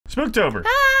Spooktober.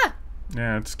 Ah!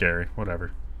 Yeah, it's scary.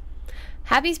 Whatever.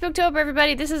 Happy Spooktober,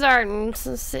 everybody. This is our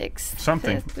sixth.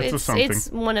 Something. It's something.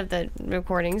 It's one of the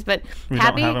recordings, but we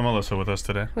happy. don't have a Melissa with us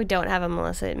today. We don't have a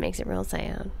Melissa. It makes it real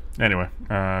sad. Anyway,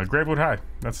 Gravewood High.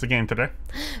 That's the game today.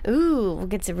 Ooh, we'll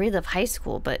get to relive high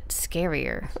school, but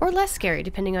scarier or less scary,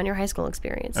 depending on your high school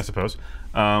experience. I suppose.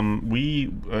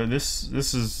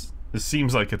 This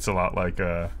seems like it's a lot like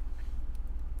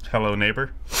Hello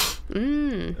Neighbor.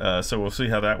 So we'll see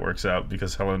how that works out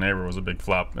because Hello Neighbor was a big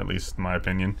flop, at least in my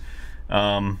opinion.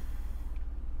 Yeah,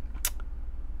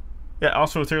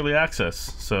 also it's early access,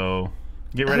 so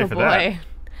get ready for that.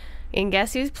 And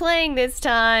guess who's playing this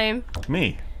time?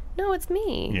 Me. No, it's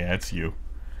me. Yeah, it's you.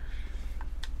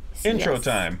 Intro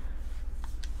time.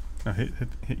 No, hit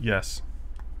yes.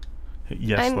 Hit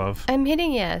yes, love. I'm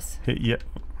hitting yes. Hit yes.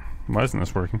 Why isn't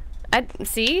this working?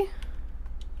 See?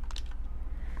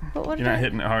 What You're not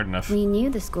hitting it hard enough. We knew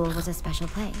the school was a special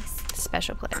place.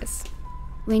 Special place.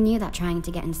 We knew that trying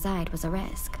to get inside was a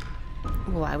risk.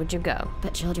 Why would you go?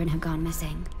 But children have gone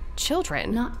missing.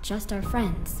 Children? Not just our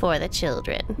friends. For the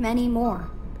children. Many more.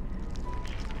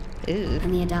 Ooh.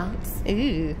 And the adults?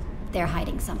 Ooh. They're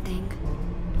hiding something.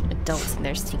 Adults and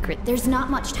their secret. There's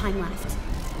not much time left.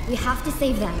 We have to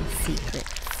save them. Secrets.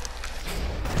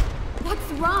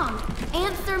 What's wrong?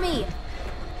 Answer me!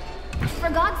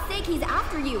 For God's sake, he's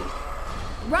after you!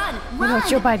 Run! Run! Oh, it's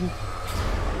Joe Biden.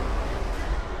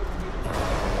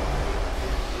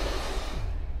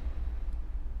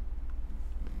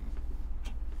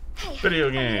 Hey,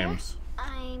 Video games.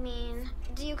 I mean,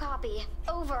 do you copy?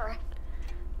 Over.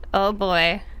 Oh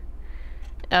boy.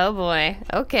 Oh boy.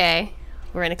 Okay.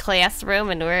 We're in a classroom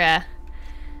and we're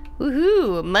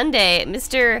woohoo! Monday,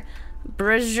 Mr.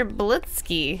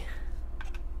 Brzezinski.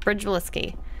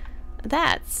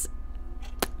 That's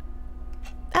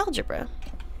algebra.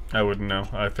 I wouldn't know.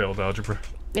 I failed algebra.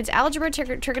 It's algebra,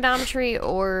 trigonometry,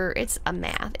 or it's a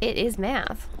math. It is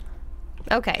math.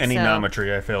 Okay,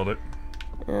 Anynometry, I failed it.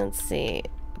 Let's see.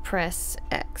 Press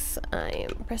X. I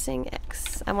am pressing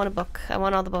X. I want a book. I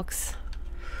want all the books.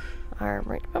 Our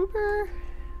right bumper.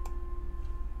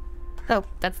 Oh,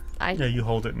 that's Yeah, you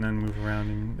hold it and then move around,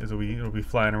 and it'll be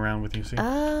flying around with you. See?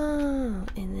 Oh,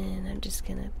 and then I'm just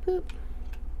gonna boop.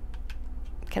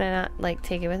 Can I not like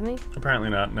take it with me? Apparently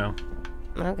not. No.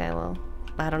 Okay, well,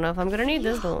 I don't know if I'm gonna need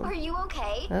this balloon. Are you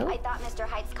okay? Oh. I thought Mr.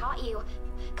 Heights caught you.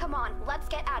 Come on, let's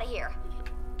get out of here.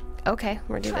 Okay,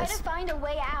 we're doing Try this. to find a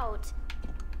way out.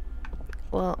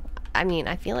 Well, I mean,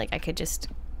 I feel like I could just.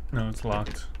 No, it's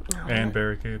locked Oh, and yeah.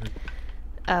 barricaded.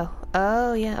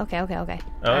 Oh, yeah. Okay. I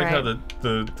like how the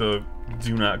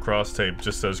do not cross tape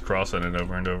just says cross on it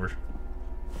over and over.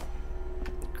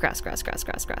 Cross. Wait,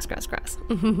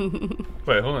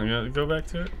 hold on. You gotta go back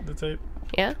to it. The tape.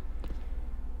 Yeah.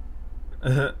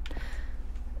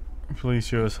 Please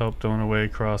show us help. Don't away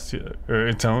cross.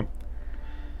 Or don't.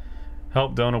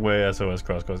 Help, don't away, SOS,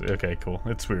 cross. Okay, cool.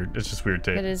 It's weird. It's just weird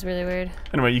tape. It is really weird.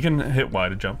 Anyway, you can hit Y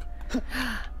to jump.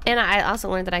 And I also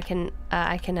learned that I can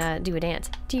do a dance.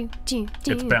 Do.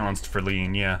 It's balanced for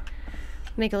lean, yeah.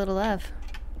 Make a little love.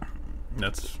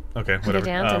 That's okay. Whatever.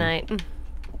 Get down tonight.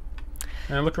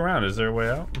 And look around. Is there a way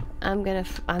out? I'm gonna.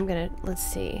 Let's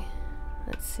see.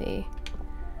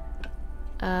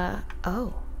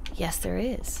 Oh, yes, there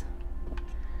is.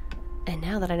 And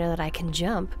now that I know that I can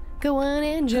jump, go on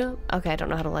and jump. Okay, I don't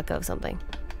know how to let go of something.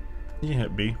 You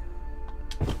hit B.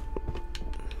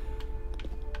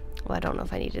 Well, I don't know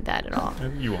if I needed that at all.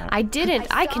 You won't. I didn't.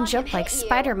 I can saw jump him like hit you.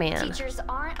 Spider-Man. Teachers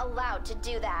aren't allowed to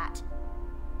do that.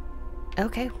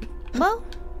 Okay. Well,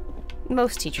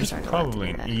 most teachers aren't allowed to Probably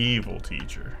do an that. evil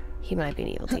teacher. He might be an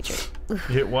evil teacher. You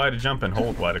hit Y to jump and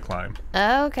hold Y to climb.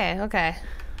 Okay.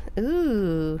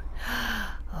 Ooh.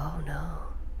 Oh no.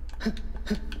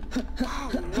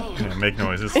 Oh, man. Yeah, make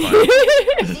noise. It's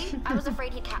fine. See? I was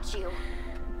afraid he'd catch you.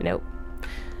 Nope.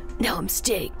 No, I'm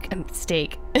steak. I'm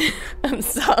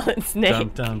solid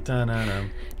snake.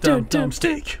 Dum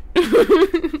steak.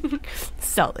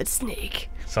 Solid snake.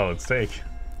 Solid steak.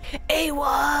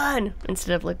 A1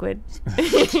 instead of liquid.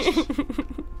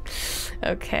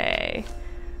 Okay.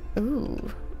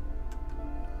 Ooh.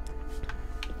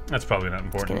 That's probably not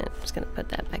important. Just gonna put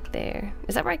that back there.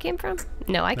 Is that where I came from?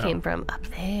 No, I came from up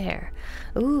there.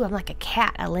 Ooh, I'm like a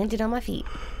cat. I landed on my feet.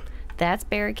 That's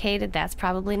barricaded. That's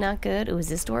probably not good. Ooh, is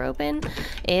this door open?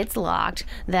 It's locked.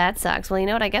 That sucks. Well, you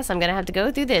know what? I guess I'm gonna have to go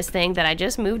through this thing that I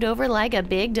just moved over like a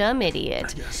big dumb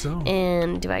idiot. I guess so.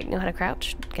 And do I know how to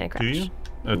crouch? Can I crouch? Do you?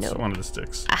 That's No. one of the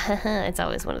sticks. It's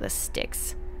always one of the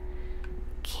sticks.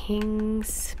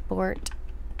 Kingsport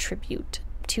tribute.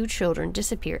 2 children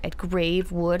disappear at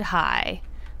Gravewood High.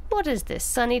 What is this,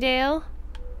 Sunnydale?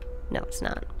 No, it's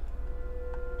not.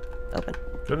 open.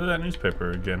 Go to that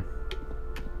newspaper again.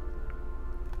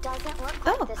 Doesn't look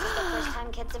like this is the first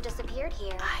time kids have disappeared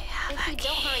here. If you don't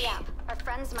hurry up, our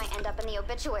friends might end up in the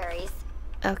obituaries.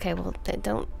 Okay, well,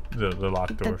 don't... The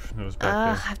locked door. It was back I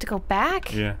there. have to go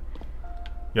back? Yeah.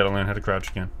 You gotta learn how to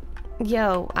crouch again.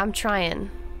 Yo, I'm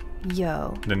trying.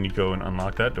 Yo. Then you go and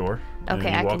unlock that door. Okay,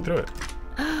 and I you walk can... through it.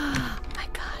 Oh my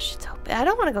gosh, it's open. I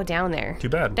don't want to go down there. Too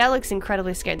bad. That looks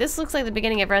incredibly scary. This looks like the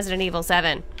beginning of Resident Evil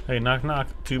 7. Hey, knock knock.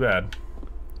 Too bad.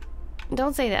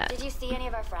 Don't say that. Did you see any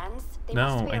of our friends? They No,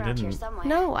 must be I around here didn't. somewhere.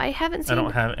 No, I haven't seen... I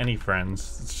don't have any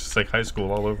friends. It's just like high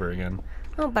school all over again.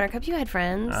 Oh, Buttercup, you had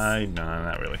friends. No,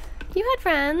 not really. You had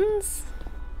friends.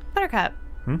 Buttercup.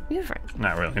 Hmm? You had friends.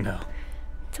 Not really, no.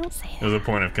 Don't say It was that. a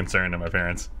point of concern to my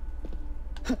parents.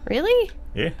 Really?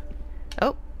 Yeah.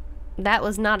 Oh, that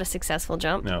was not a successful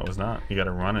jump. No, it was not. You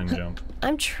gotta run and jump.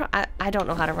 I don't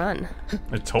know how to run.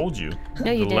 It told you.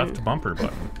 No, you the didn't. left bumper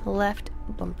button. Left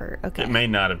bumper. Okay. It may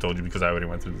not have told you because I already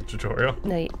went through the tutorial.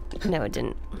 No, no, it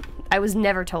didn't. I was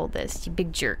never told this, you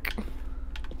big jerk.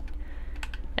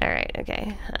 Alright,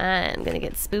 okay. I'm gonna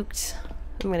get spooked.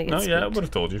 I'm gonna get spooked. Yeah, it would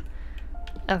have told you.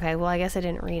 Okay, well, I guess I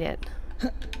didn't read it.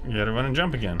 You gotta run and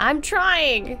jump again. I'm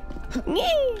trying!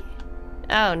 Yay!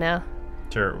 Oh, no.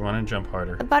 Sure, run and jump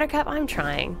harder. Buttercup, I'm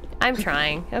trying. I'm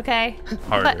trying, okay?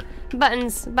 Harder.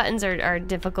 Buttons are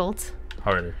difficult.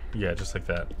 Harder. Yeah, just like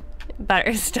that.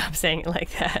 Stop saying it like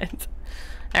that.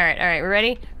 Alright, we're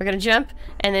ready? We're gonna jump,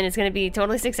 and then it's gonna be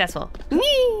totally successful.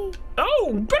 Whee!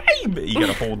 Oh, baby! You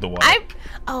gotta hold the wall.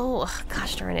 Oh,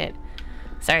 gosh darn it.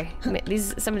 Sorry,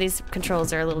 some of these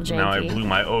controls are a little janky. Now I blew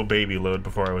my oh baby load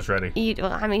before I was ready.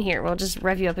 Well, I mean, here, we'll just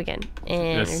rev you up again.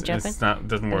 And we're jumping. It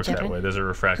doesn't work that way. There's a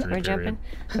refractory We're period.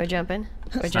 jumping. We're jumping.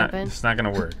 We're jumping. It's not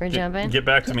gonna work. We're jumping. Get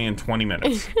back to me in 20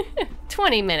 minutes.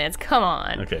 20 minutes, come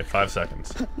on. Okay, 5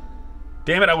 seconds.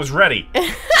 Damn it, I was ready.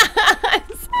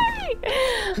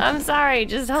 I'm sorry,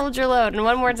 just hold your load and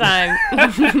one more time. Oh,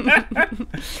 is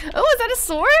that a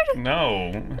sword?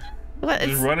 No. What?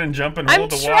 Just run and jump and hold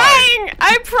the I'm Y. trying!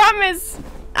 I promise!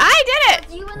 I did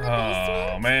it! You in the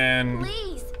Oh, basement? man.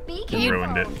 Please, be You careful.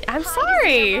 ruined it. I'm Hyde is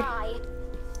sorry. nearby.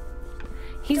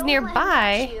 He's Don't let him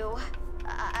nearby. touch you.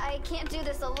 I can't do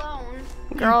this alone.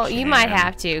 Girl, you might can.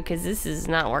 have to, because this is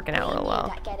not working out We real knew well.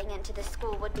 that getting into the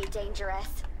school would be dangerous.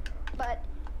 But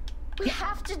we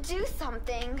have to do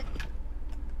something.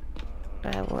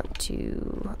 I want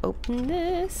to open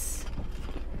this.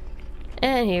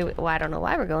 And here, well, I don't know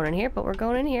why we're going in here, but we're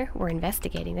going in here. We're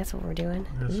investigating, that's what we're doing.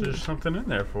 There's something in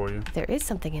there for you. There is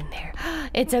something in there.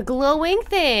 It's a glowing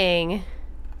thing.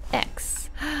 X.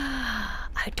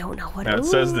 I don't know what. Now it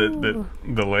says that Ooh.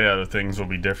 the layout of things will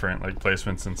be different, like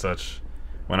placements and such.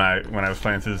 When I was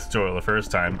playing through the tutorial the first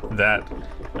time, that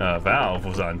valve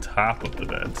was on top of the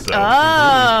bed. So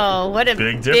Oh, what a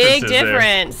big big differences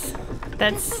difference. This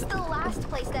That's is the last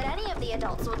place that any of the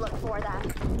adults would look for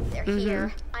them. They're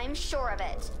here. I'm sure of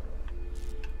it.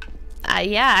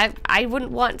 yeah. I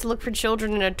wouldn't want to look for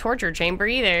children in a torture chamber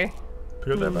either.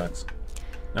 Pick up that box.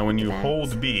 Now when you Box.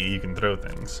 hold B, you can throw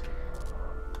things.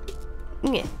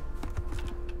 Yeah.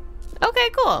 Okay,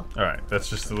 cool. Alright, that's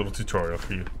just a little tutorial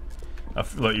for you. I'll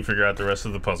let you figure out the rest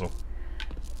of the puzzle.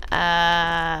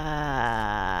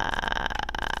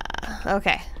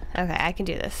 Okay, I can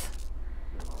do this.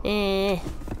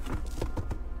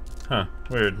 Huh,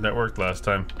 weird. That worked last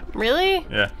time. Really?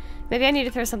 Yeah. Maybe I need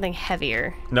to throw something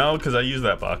heavier. No, because I used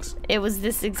that box. It was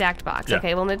this exact box. Yeah.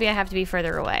 Okay, well maybe I have to be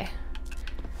further away.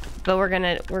 But we're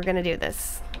gonna do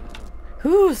this.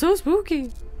 Ooh, so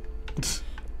spooky.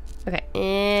 Okay,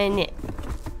 and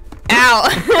ow!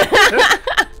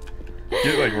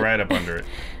 Get like right up under it.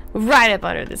 Right up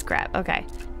under this crap. Okay,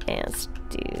 and let's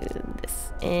do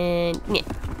this. And yeah.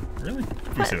 Really?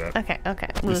 You see that? Okay.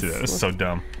 You see that? This is so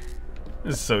dumb.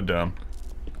 This is so dumb.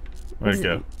 Way to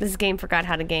go. This game forgot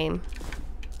how to game.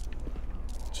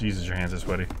 Jesus, your hands are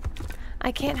sweaty.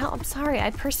 I can't help. I'm sorry.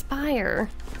 I perspire.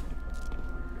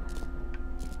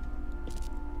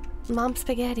 Mom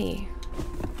spaghetti.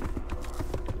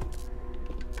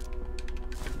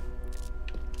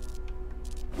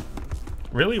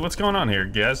 Really? What's going on here,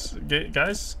 guys?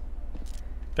 Guys?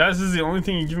 Guys, this is the only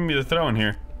thing you're giving me to throw in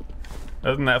here.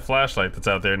 Other than that flashlight that's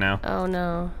out there now. Oh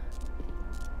no.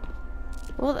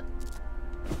 Well,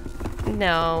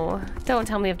 no. Don't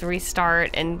tell me I have to restart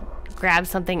and grab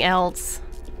something else.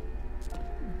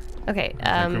 Okay.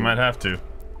 I think we might have to.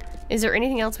 Is there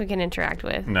anything else we can interact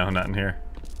with? No, not in here.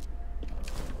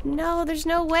 No, there's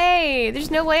no way. There's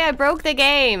no way I broke the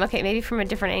game. Okay, maybe from a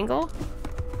different angle.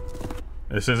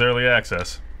 This is early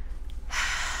access.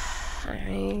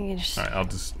 Alright, Alright, I'll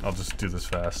just do this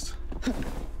fast.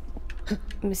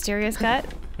 Mysterious cut?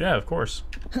 Yeah, of course.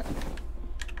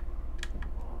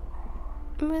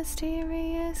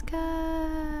 Mysterious cut.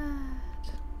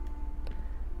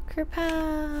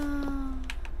 Kerpow.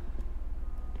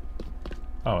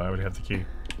 Oh, I already have the key.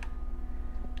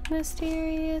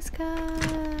 Mysterious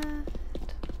cut.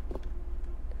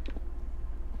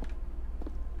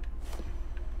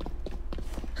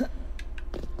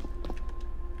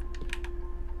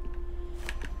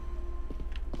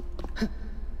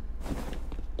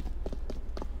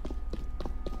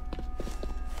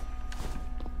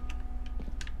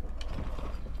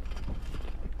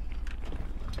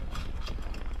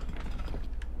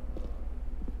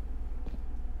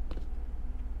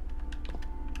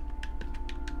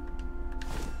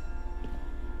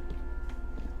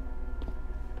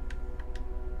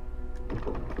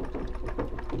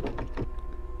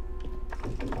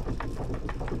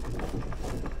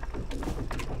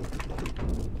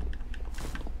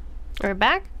 We're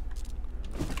back?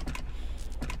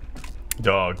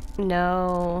 Dog.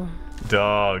 No.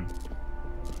 Dog.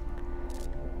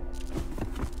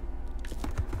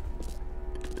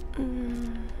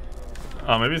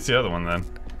 Oh, maybe it's the other one then.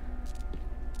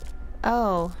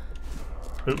 Oh.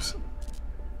 Oops.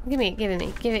 Give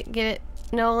it.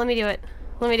 No, let me do it.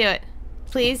 Let me do it.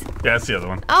 Please. Yeah, it's the other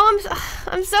one. Oh,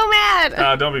 I'm so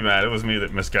mad. Don't be mad. It was me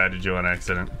that misguided you on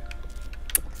accident.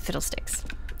 Fiddlesticks.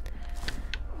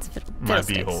 My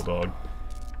beehole, dog.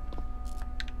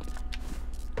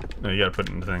 No, you gotta put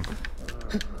it in the thing.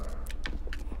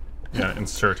 You gotta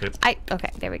insert it.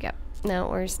 Okay, there we go.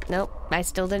 No, nope, I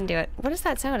still didn't do it. What is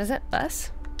that sound? Is it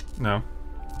us? No.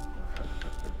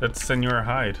 That's Senora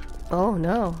Hyde. Oh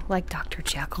no, like Dr.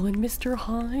 Jekyll and Mr.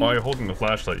 Hyde. While you're holding the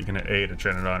flashlight, you can hit A to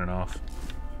turn it on and off.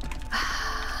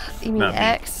 You mean Not B.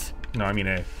 X? No, I mean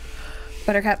A.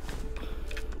 Buttercup.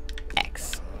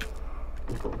 X.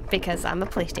 Because I'm a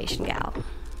PlayStation gal.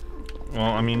 Well,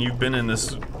 I mean, you've been in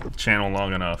this channel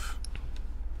long enough.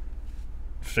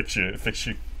 Fix your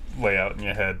layout in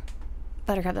your head.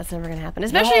 Buttercup, that's never gonna happen.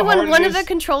 Especially when one of the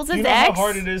controls is X. You know how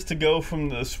hard it is to go from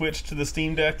the Switch to the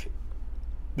Steam Deck?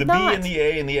 The B and the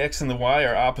A and the X and the Y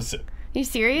are opposite. You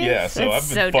serious? Yeah, so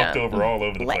That's I've been fucked over all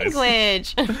over the place.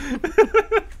 Language.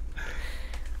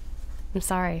 I'm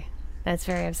sorry. That's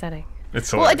very upsetting. It's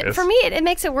hilarious. Well, for me, it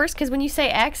makes it worse because when you say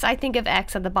X, I think of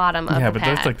X at the bottom of the pad. Yeah, but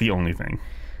that's like the only thing.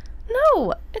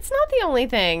 No, it's not the only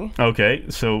thing. Okay,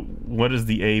 so what is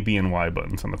the A, B, and Y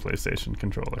buttons on the PlayStation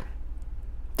controller?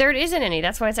 There isn't any.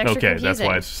 That's why it's extra confusing. Okay, that's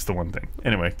why it's just the one thing.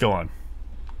 Anyway, go on.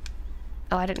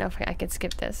 Oh, I didn't know if I could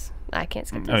skip this. I can't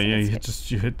skip this. Oh yeah, you hit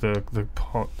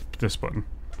this button.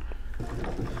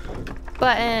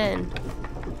 Button.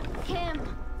 Kim,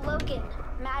 Logan,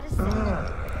 Madison.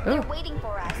 They're waiting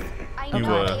for us. I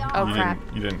know they are. Oh crap.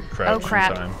 You didn't crouch Oh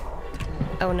crap. in time.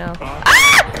 Oh no.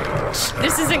 Ah!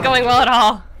 This isn't going well at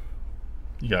all.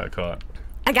 You got caught.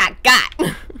 I got.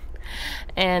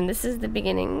 And this is the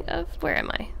beginning of, where am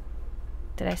I?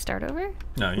 Did I start over?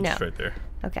 No, you're just right there.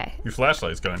 Okay. Your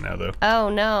flashlight's gone now, though. Oh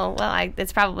no. Well,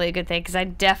 it's probably a good thing because I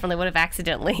definitely would have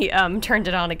accidentally turned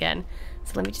it on again.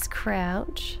 So let me just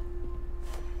crouch.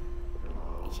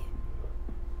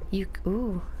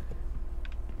 Ooh.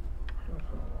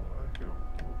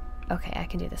 Okay, I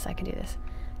can do this.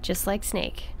 Just like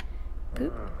Snake.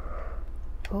 Boop.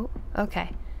 Oh, okay.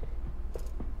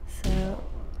 So,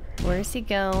 where's he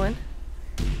going?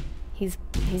 He's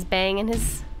banging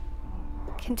his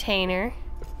container.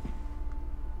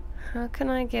 How can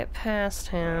I get past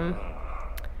him?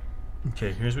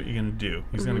 Okay, here's what you're gonna do.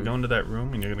 He's gonna go into that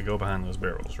room and you're gonna go behind those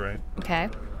barrels, right? Okay.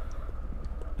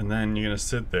 And then you're gonna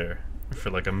sit there for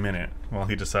like a minute while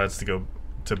he decides to go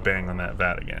to bang on that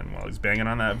vat again. While he's banging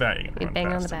on that vat, you're gonna run Bang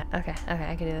on the past him. bat. Okay,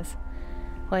 I can do this.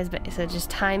 So just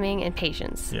timing and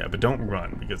patience. Yeah, but don't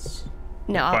run because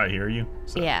No. I hear you.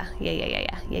 So. Yeah. Yeah,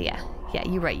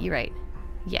 you're right.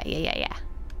 Yeah.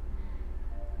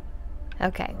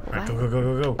 Okay. All right,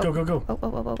 go.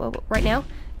 Oh. Right now?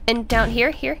 And down here?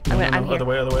 I'm here. Other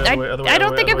way. I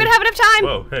don't think I'm gonna have enough time.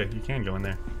 Whoa, hey, you can go in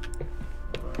there.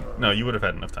 No, you would have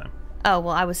had enough time. Oh,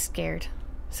 well, I was scared.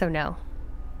 So no.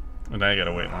 Well, now you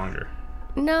gotta wait longer.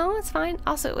 No, it's fine.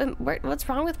 Also, what's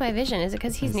wrong with my vision? Is it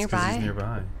because he's nearby? 'Cause he's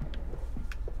nearby.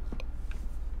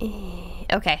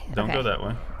 Okay. Don't go that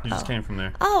way. You just came from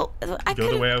there. Oh, I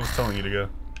Go the way I was telling you to go.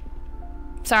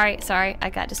 Sorry. I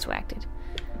got distracted.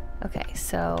 Okay,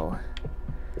 so...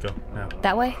 Go, now.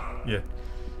 That way? Yeah.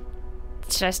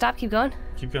 Should I stop? Keep going?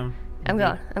 Keep going. I'm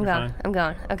going. Fine.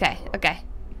 Okay.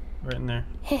 Right in there.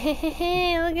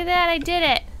 Look at that, I did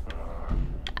it!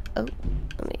 Oh,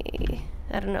 let me...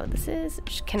 I don't know what this is.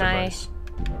 Can I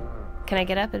Can I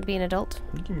get up and be an adult?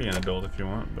 You can be an adult if you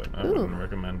want, but I wouldn't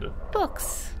recommend it.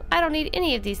 Books. I don't need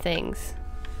any of these things.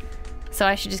 So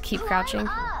I should just keep crouching?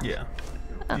 Yeah.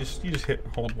 Oh. You just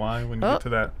hold Y when you get to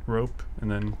that rope, and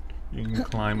then you can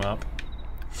climb up.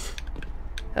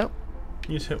 Oh.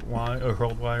 You just hit Y, or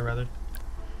hold Y rather.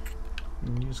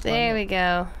 There we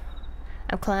go.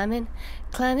 I'm climbing,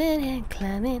 climbing, and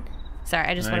climbing. Sorry,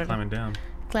 I just wanted to... climbing down.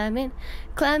 Climbing,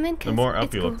 climbing. The more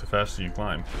up you look, the faster you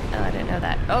climb. Oh, I didn't know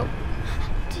that. Oh.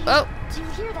 Do you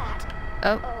hear that?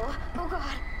 Oh. Oh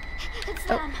God. It's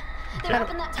them. They're up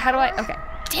in that tower. How do I... Okay.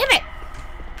 Damn it!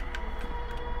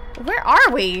 Where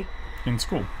are we? In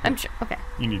school. I'm sure... Okay.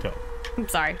 You need help. I'm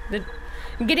sorry.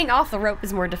 Getting off the rope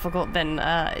is more difficult than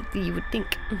you would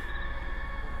think.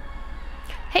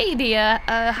 Hey, the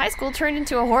high school turned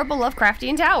into a horrible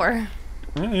Lovecraftian tower.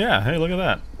 Yeah, hey, look at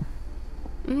that.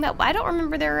 No, I don't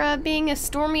remember there being a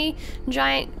stormy,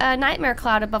 giant nightmare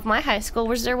cloud above my high school.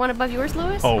 Was there one above yours,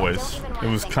 Lewis? Always. It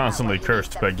was constantly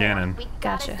cursed by Ganon.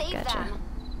 Gotcha.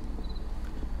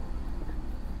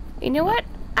 You know what?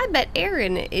 I bet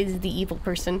Aaron is the evil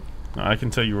person. I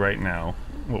can tell you right now,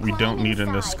 what we don't need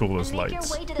in this school is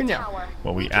lights. No.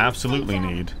 What we absolutely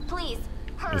need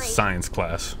is science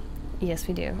class. Yes,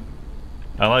 we do.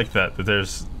 I like that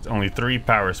there's only 3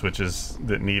 power switches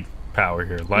that need power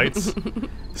here. Lights,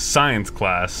 science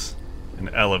class, and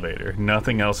elevator.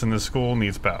 Nothing else in the school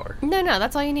needs power. No,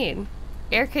 that's all you need.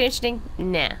 Air conditioning?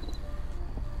 Nah.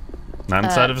 Not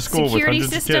inside of a school with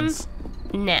hundreds of kids.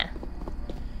 Nah.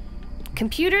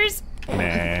 Computers?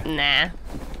 Nah. Nah.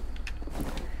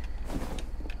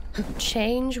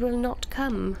 Change will not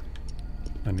come.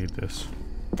 I need this.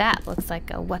 That looks like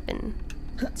a weapon.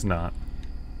 It's not.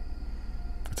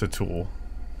 It's a tool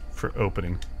for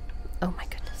opening. Oh my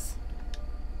goodness.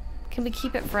 Can we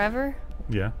keep it forever?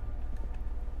 Yeah.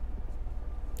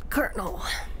 Colonel,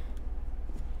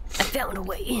 I found a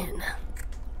way in.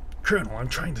 Colonel, I'm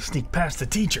trying to sneak past the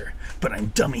teacher, but I'm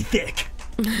dummy thick.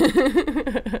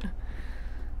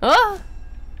 Oh!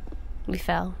 We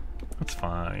fell. That's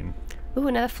fine. Ooh,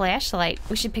 another flashlight.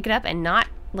 We should pick it up and not,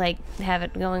 like, have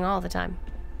it going all the time.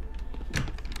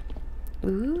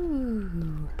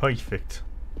 Ooh. Perfect.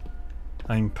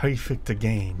 I'm perfect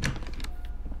again.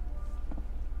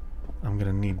 I'm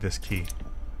gonna need this key.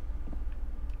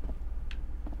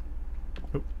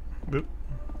 Oop, oop.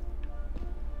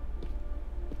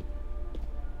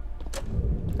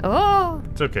 Oh!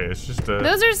 It's okay, it's just a...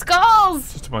 Those are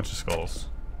skulls! Just a bunch of skulls.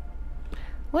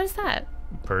 What is that?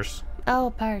 Purse. Oh,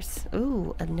 a purse.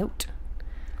 Ooh, a note.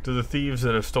 To the thieves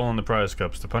that have stolen the prize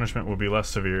cups, the punishment will be less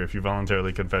severe if you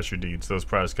voluntarily confess your deeds. Those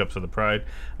prize cups are the pride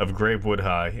of Gravewood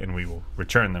High, and we will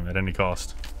return them at any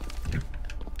cost.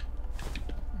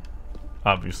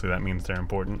 Obviously, that means they're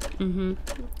important. Mm-hmm.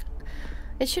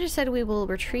 It should have said we will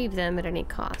retrieve them at any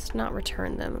cost, not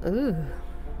return them. Ooh.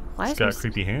 Why He's got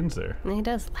creepy hands there. He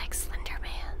does like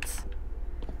Slenderman's.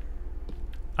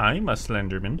 I'm a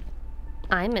Slenderman.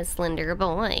 I'm a slender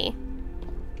boy.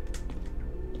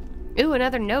 Ooh,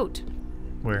 another note.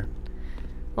 Where?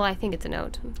 Well, I think it's a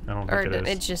note. I don't think it is.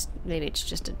 It's just, maybe it's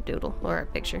just a doodle or a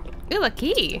picture. Ooh, a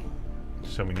key.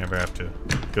 So we never have to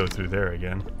go through there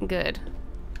again. Good.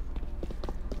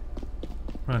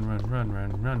 Run, run, run,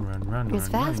 run, run, run, run. As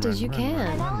fast as you can.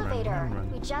 An elevator.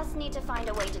 We just need to find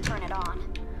a way to turn it on.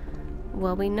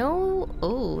 Well, we know...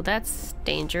 Oh, that's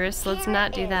dangerous. Let's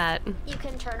not do that. You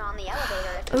can turn on the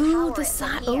elevator if you Ooh, power the it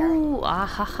side. from here. Ooh, ah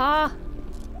ha ha.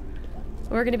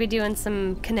 We're gonna be doing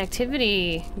some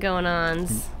connectivity going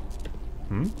ons.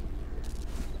 Hmm?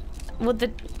 Well,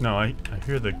 the... No, I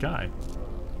hear the guy.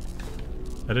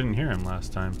 I didn't hear him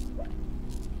last time.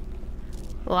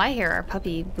 Well, I hear our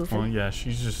puppy boofing. Well, yeah,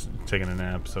 she's just taking a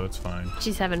nap, so it's fine.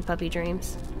 She's having puppy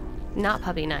dreams. Not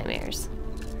puppy nightmares.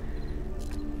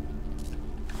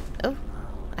 Oh,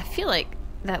 I feel like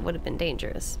that would have been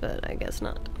dangerous, but I guess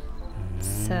not.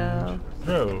 So...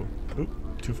 Throw.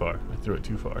 Oop, too far. I threw it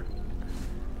too far.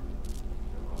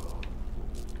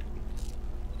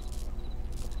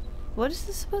 What is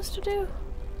this supposed to do?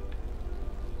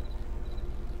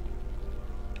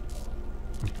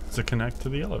 To connect to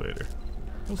the elevator.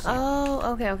 We'll see.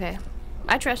 Oh, okay, okay.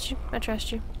 I trust you. I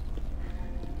trust you.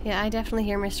 Yeah, I definitely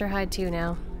hear Mr. Hyde too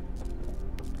now.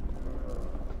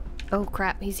 Oh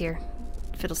crap, he's here.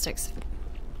 Fiddlesticks.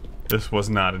 This was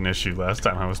not an issue last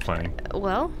time I was playing.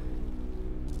 Well,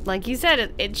 like you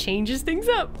said, it changes things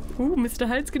up. Ooh, Mr.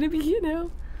 Hyde's gonna be here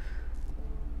now.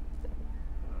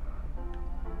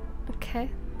 Okay,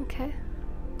 okay.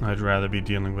 I'd rather be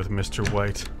dealing with Mr.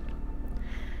 White.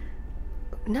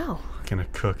 No. Gonna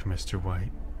cook Mr.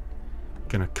 White.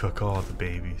 Gonna cook all the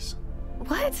babies.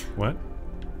 What? What?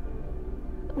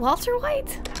 Walter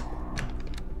White?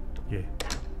 Yeah.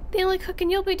 The only cooking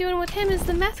you'll be doing with him is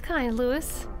the meth kind,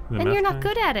 Lewis. The And meth you're not kind?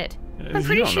 good at it. I'm You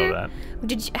pretty don't sure. know that.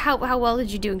 Did you, how well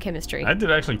did you do in chemistry? I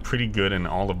did actually pretty good in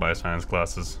all of my science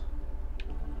classes.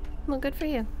 Well, good for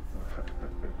you.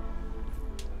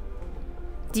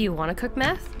 Do you want to cook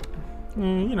meth? You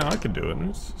know, I could do it.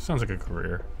 It sounds like a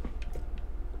career.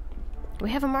 We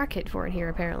have a market for it here,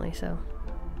 apparently, so.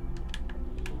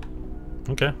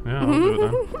 Okay, yeah, I'll do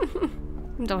it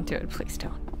then. Don't do it, please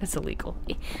don't. It's illegal.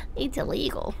 It's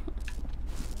illegal.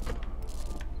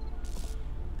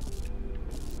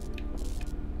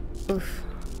 Oof.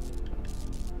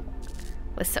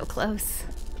 Was so close.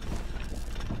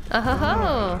 Oh ho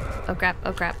ho! Oh crap,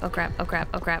 oh crap, oh crap, oh crap,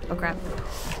 oh crap, oh crap.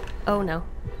 Oh no.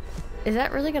 Is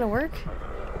that really gonna work?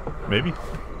 Maybe.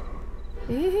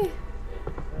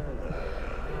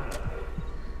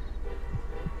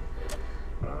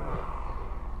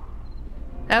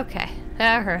 Okay,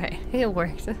 alright, it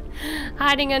worked.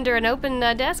 Hiding under an open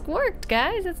desk worked,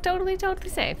 guys. It's totally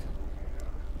safe.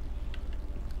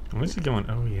 Where's he going?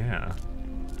 Oh, yeah.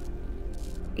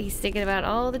 He's thinking about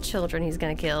all the children he's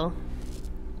gonna kill.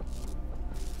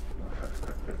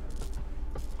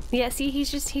 Yeah, see, he's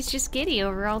just giddy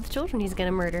over all the children he's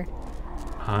gonna murder.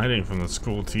 Hiding from the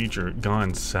school teacher,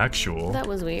 gone sexual. That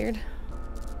was weird.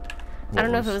 I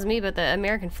don't know if it was me, but the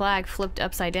American flag flipped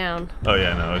upside down. Oh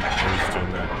yeah, no, it was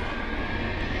doing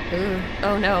that. Ooh.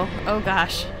 Oh no. Oh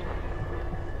gosh.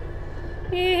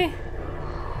 Eh.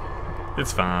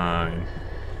 It's fine.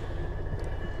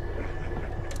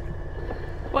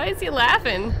 Why is he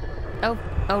laughing? Oh.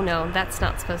 Oh no, that's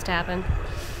not supposed to happen.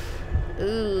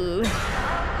 Ooh.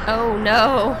 Oh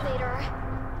no.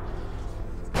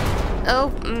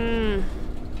 Oh,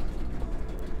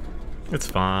 It's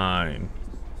fine.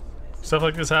 Stuff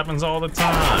like this happens all the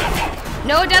time.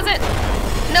 No, it doesn't.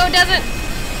 No, it doesn't.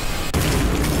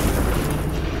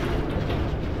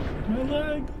 My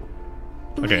leg.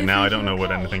 Okay, now I don't know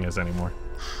what anything is anymore.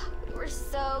 We're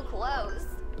so close.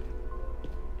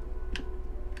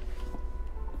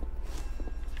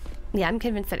 Yeah, I'm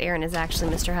convinced that Erin is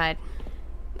actually Mr. Hyde.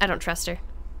 I don't trust her.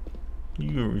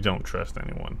 You don't trust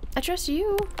anyone. I trust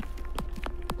you.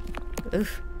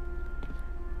 Oof.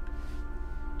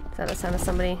 Is that the sound of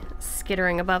somebody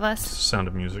skittering above us? Sound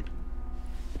of music.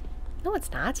 No,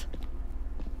 it's not.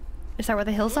 Is that where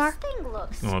the hills are? This thing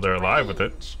looks Well, they're alive with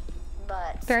it. strange,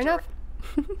 But Fair enough.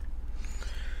 It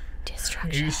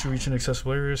Destruction. used to reach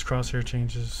inaccessible areas. Crosshair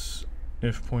changes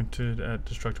if pointed at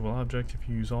destructible object. If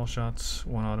you use all shots,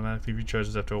 one automatically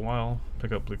recharges after a while.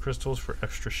 Pick up blue crystals for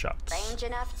extra shots. range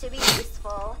enough to be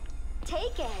useful.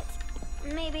 Take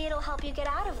it. Maybe it'll help you get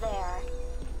out of there.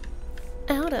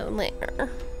 Out of there.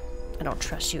 I don't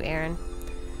trust you, Erin.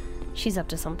 She's up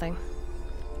to something.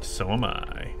 So am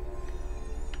I.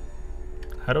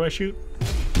 How do I shoot?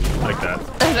 Like that.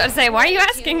 I was about to say, why are you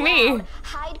asking me?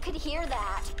 Hyde could hear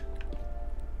that.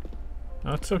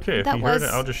 Oh, it's okay. If That he heard was-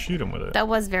 it, I'll just shoot him with it. That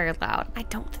was very loud. I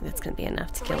don't think that's going to be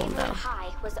enough to kill him, Gravewood though.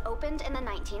 High was opened in the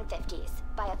 1950s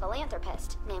by a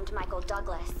philanthropist named Michael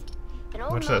Douglas. An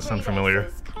old Why does that sound military familiar?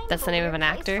 base is kind That's the name of an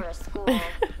weird place actor? for a school.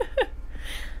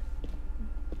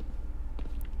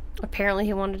 Apparently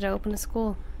he wanted to open a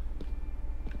school.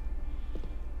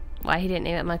 Why he didn't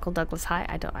name it Michael Douglas High,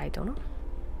 I don't know.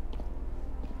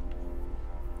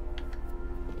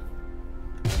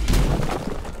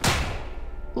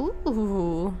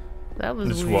 Ooh, that was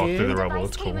Just weird. walk through the rubble. Device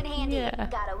It's came cool. in handy. Yeah.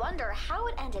 Gotta wonder how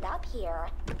it ended up here.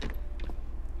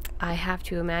 I have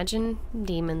to imagine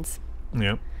demons.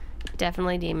 Yep.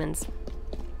 Definitely demons.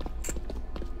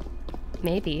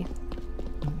 Maybe.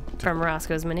 From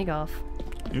Roscoe's mini golf.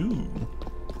 Ooh.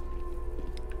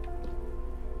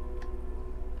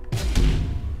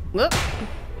 Whoop.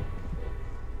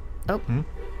 Oh.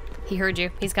 He heard you.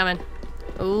 He's coming.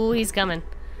 Ooh, he's coming.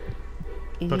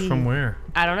 But from where?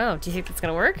 I don't know. Do you think that's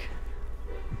gonna work?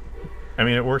 I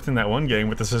mean, it worked in that one game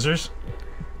with the scissors.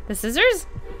 The scissors?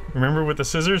 Remember with the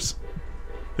scissors?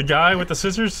 The guy with the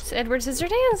scissors? It's Edward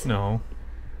Scissorhands? No.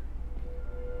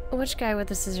 Which guy with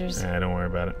the scissors? Nah, don't worry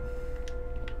about it.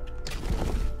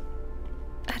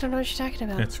 I don't know what you're talking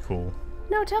about. It's cool.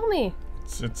 No, tell me.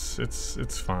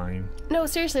 It's fine. No,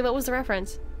 seriously, what was the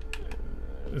reference?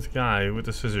 This guy with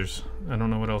the scissors. I don't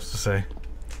know what else to say.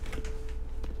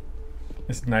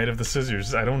 It's Knight of the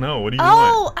Scissors. I don't know. What do you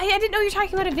want? Oh, I didn't know you were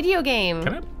talking about a video game.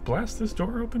 Can I blast this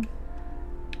door open?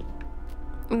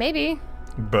 Maybe.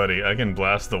 Buddy, I can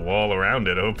blast the wall around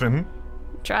it open.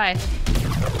 Try.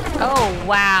 Oh,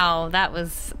 wow. That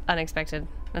was unexpected.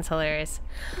 That's hilarious.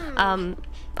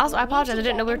 Also, I apologize. I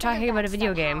didn't know we were talking about a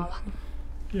video game.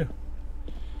 Yeah.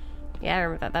 Yeah, I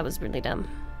remember that. That was really dumb.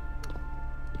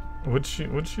 What'd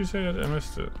she say? I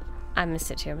missed it. I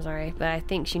missed it too, I'm sorry. But I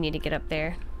think you need to get up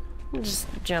there. We'll just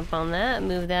jump on that,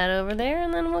 move that over there,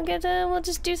 and then we'll get to, we'll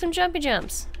just do some jumpy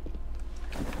jumps.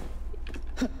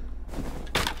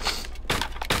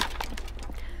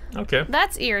 Okay.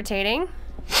 That's irritating.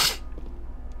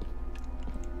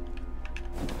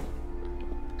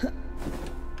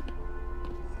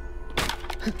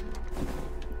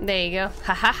 There you go.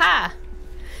 Ha ha ha!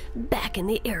 Back in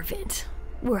the air vent,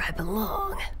 where I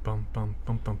belong. Bum bum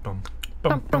bum bum bum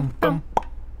bum bum bum.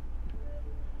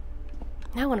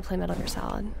 Now I want to play Metal Gear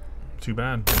Solid. Too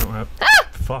bad. I don't have. Ah!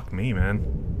 Fuck me, man.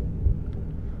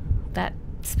 That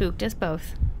spooked us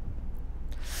both.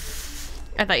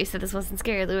 I thought you said this wasn't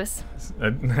scary, Lewis.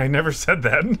 I never said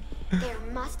that. There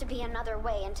must be another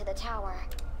way into the tower.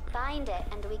 Find it,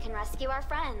 and we can rescue our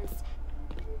friends.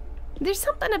 There's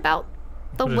something about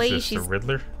the What is way this, she's. the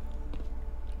Riddler?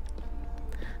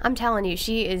 I'm telling you,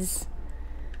 she is.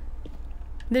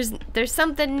 There's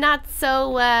something not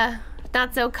so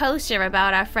kosher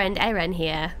about our friend Erin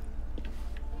here.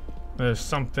 There's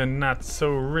something not so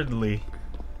Ridley.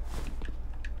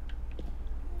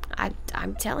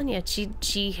 I'm telling you,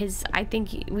 she has. I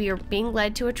think we are being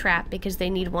led to a trap because they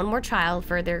need one more child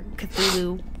for their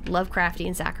Cthulhu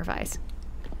Lovecraftian sacrifice.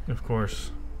 Of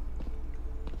course.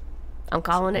 I'm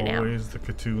calling it now. Always the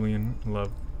Cthulhian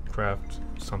Lovecraft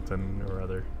something or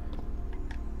other.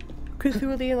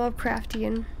 Cthulhu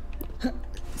Lovecraftian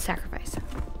sacrifice.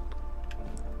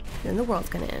 Then the world's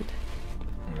gonna end.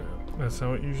 That's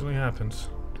how it usually happens.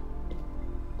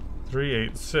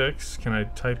 386. Can I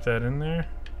type that in there?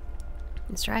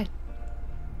 Let's try.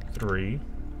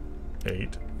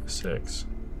 386.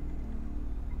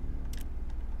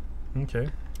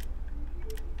 Okay.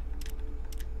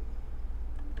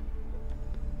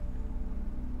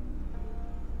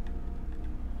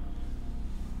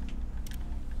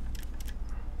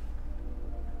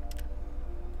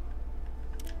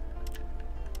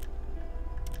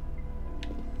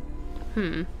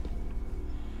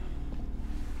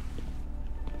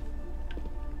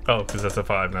 Oh, because that's a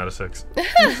 5, not a 6.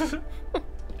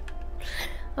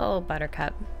 Oh,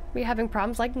 Buttercup. You're having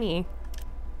problems like me.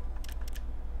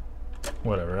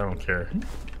 Whatever, I don't care.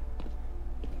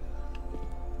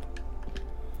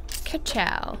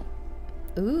 Ka-chow.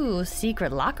 Ooh,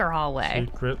 secret locker hallway.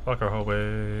 Secret locker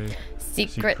hallway.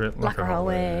 Secret locker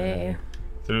hallway.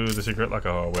 Through the secret locker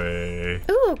hallway.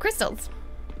 Ooh, crystals.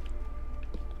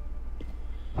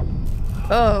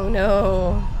 Oh,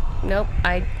 no. Nope,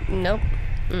 nope.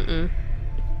 Mm-mm.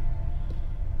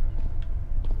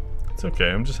 It's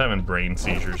okay, I'm just having brain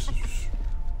seizures.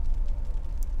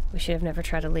 We should have never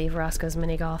tried to leave Roscoe's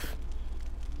mini golf.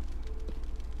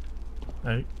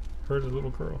 I heard a little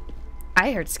girl.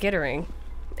 I heard skittering.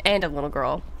 And a little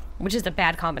girl. Which is a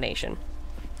bad combination.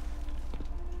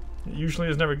 It usually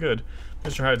is never good.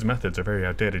 Mr. Hyde's methods are very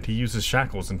outdated. He uses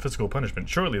shackles and physical punishment.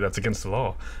 Surely that's against the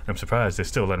law. I'm surprised they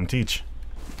still let him teach.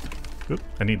 Oop,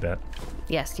 I need that.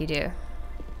 Yes, you do.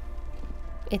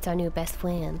 It's our new best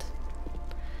friend.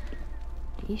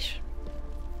 Yeesh.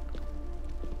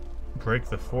 Break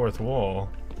the fourth wall.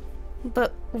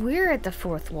 But we're at the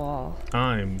fourth wall.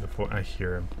 I'm the fourth. I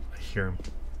hear him. I hear him.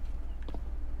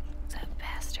 That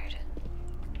bastard.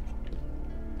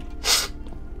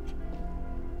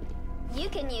 You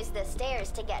can use the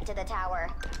stairs to get to the tower.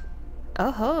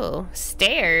 Oh ho,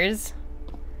 stairs.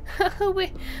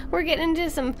 We're getting into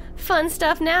some fun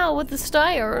stuff now with the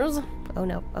stairs. Oh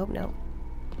no, oh no.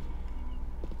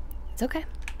 It's okay.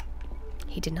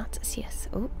 He did not say yes.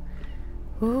 Oh.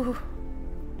 Ooh.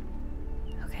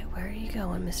 Okay, where are you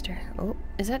going, mister? Oh,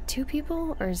 is that 2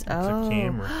 people? Or is... It's a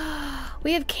camera.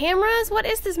 We have cameras? What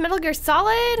is this, Metal Gear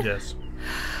Solid? Yes.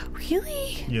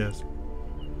 Really? Yes.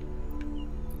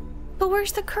 But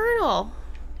where's the Colonel?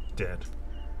 Dead.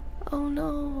 Oh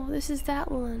no, this is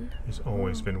that one. He's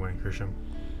always been Wankersham.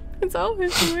 It's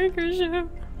always the Wankersham.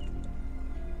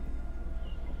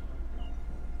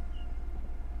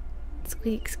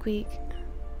 Squeak, squeak.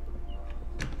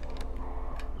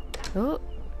 Oh.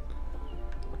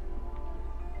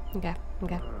 Okay,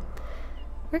 okay.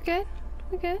 We're good.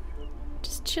 We're good.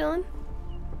 Just chilling.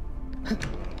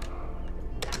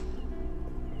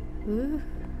 Ooh.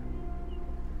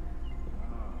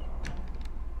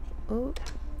 Oh,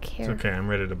 It's okay, I'm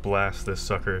ready to blast this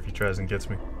sucker if he tries and gets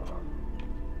me.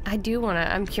 I do wanna,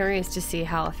 I'm curious to see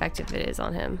how effective it is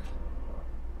on him.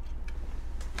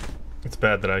 It's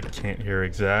bad that I can't hear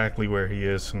exactly where he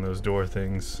is from those door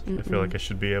things. I feel like I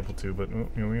should be able to, but oh,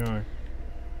 here we are.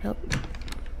 Nope.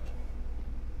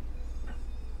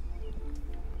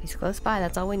 He's close by,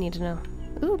 that's all we need to know.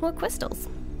 Ooh, more crystals.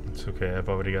 It's okay, I've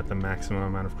already got the maximum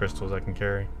amount of crystals I can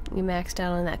carry. You maxed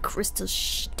out on that crystal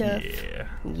stuff. Yeah.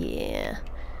 Yeah.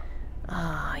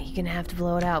 Ah, you're gonna have to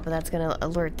blow it out, but that's gonna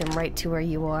alert them right to where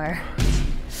you are.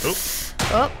 Oops.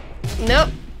 Oh, nope.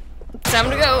 Time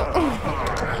to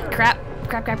go. Crap.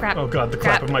 Oh god, the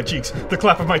Crap. clap of my cheeks. The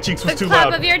clap of my cheeks was The too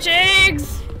clap loud. of your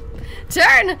cheeks.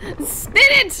 Turn. Spin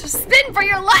it. Spin for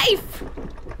your life.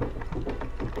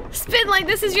 Spin like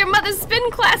this is your mother's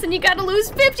spin class and you gotta lose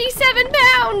 57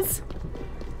 pounds.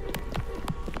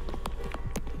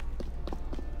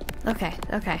 Okay,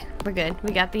 we're good.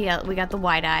 We got the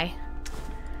wide eye.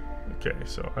 Okay,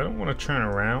 so I don't want to turn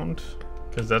around,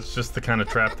 because that's just the kind of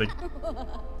trap that...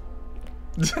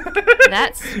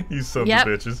 That's... You sons Yep.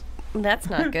 of bitches. That's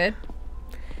not good.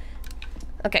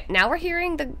 Okay, now we're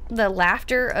hearing the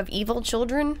laughter of evil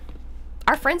children.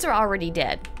 Our friends are already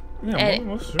dead. Yeah,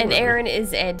 And Aaron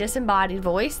is a disembodied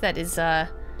voice that is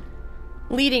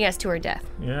leading us to her death.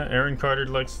 Yeah, Aaron Carter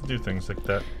likes to do things like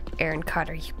that. Aaron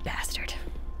Carter, you bastard.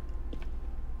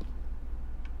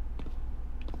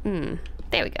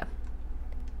 There we go.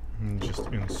 And just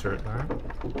insert that.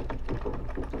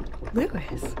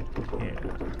 Lewis. Yeah.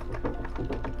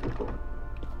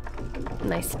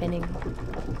 Nice spinning.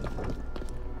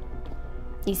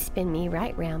 You spin me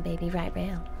right round, baby, right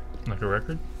round. Like a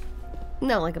record?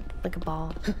 No, like a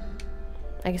ball.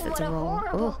 I guess it's What a roll.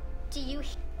 horrible. Ooh. Do you?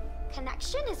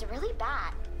 Connection is really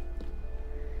bad.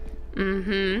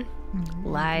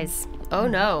 Lies. Oh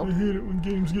no. I hate it when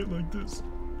games get like this.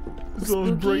 It's always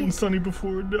Spooky. bright and sunny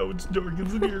before, and now it's dark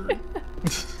as an eerie.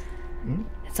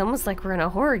 It's almost like we're in a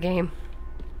horror game.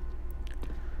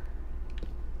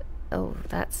 Oh,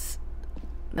 that's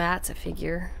a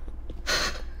figure.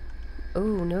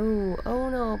 Oh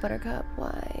no, Buttercup,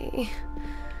 why?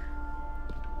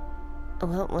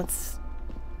 Well, let's...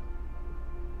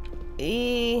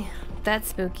 that's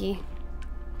spooky.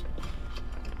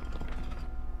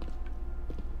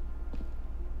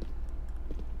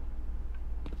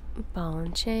 Ball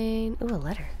and chain. Ooh, a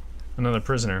letter. Another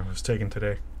prisoner was taken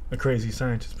today. A crazy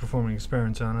scientist performing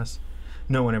experiments on us.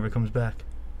 No one ever comes back.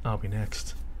 I'll be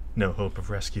next. No hope of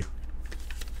rescue.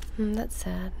 That's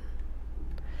sad.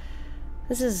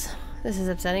 This is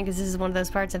upsetting because this is one of those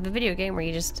parts of the video game where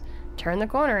you just turn the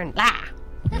corner and ah,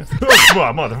 Oh,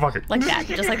 motherfucker. like that,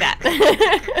 just like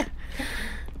that.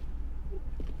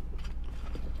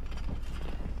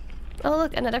 Oh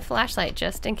look, another flashlight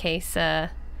just in case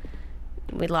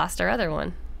we lost our other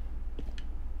one.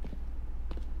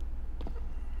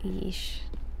 Yeesh.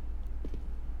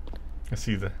 I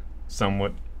see the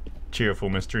somewhat cheerful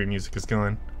mystery music is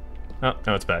going. Oh,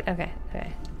 now it's back. Okay.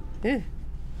 Ooh.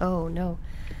 Oh no.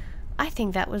 I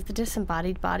think that was the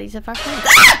disembodied bodies of our friends.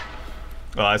 Ah!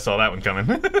 Well, I saw that one coming.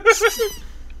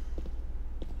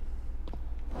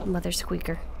 Mother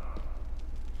squeaker.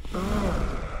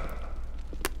 Oh.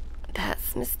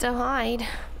 That's Mr. Hyde.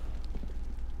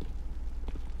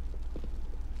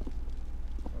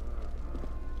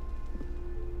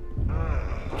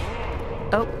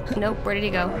 Oh, nope, where did he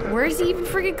go? Where is he even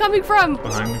freaking coming from?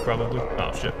 Behind me, probably.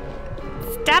 Oh, shit.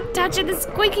 Stop touching the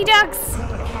squeaky ducks!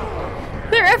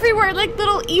 They're everywhere, like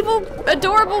little evil,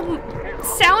 adorable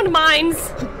sound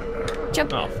mines.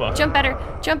 Jump, Oh, fuck. jump better,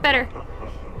 jump better.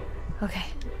 Okay.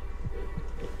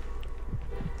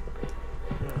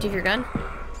 Do you have your gun?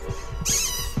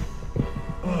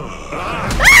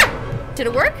 Ah! Did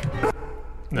it work?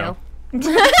 No.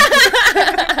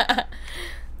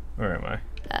 Where am I?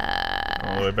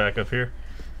 All the way back up here?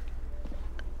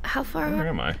 How far? Where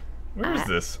am I? Where is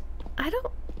this? I don't.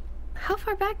 How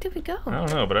far back did we go? I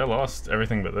don't know, but I lost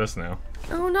everything but this now.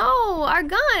 Oh no, our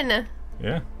gun!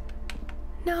 Yeah.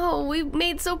 No, we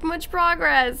made so much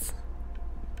progress.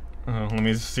 Let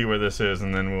me see where this is,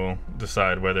 and then we'll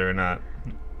decide whether or not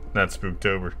that's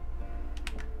spooktober.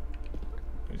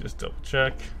 Let me just double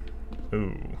check.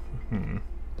 Ooh.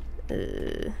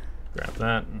 Grab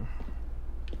that.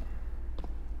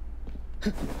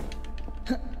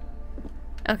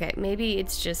 Okay, maybe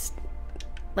it's just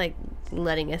like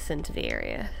letting us into the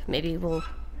area. Maybe we'll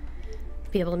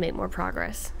be able to make more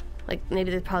progress. Like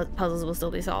maybe the puzzles will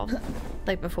still be solved,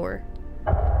 like before.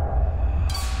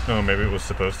 Oh, maybe it was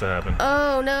supposed to happen.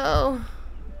 Oh no!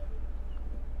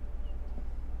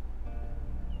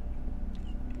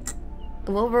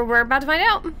 Well, we're about to find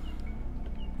out.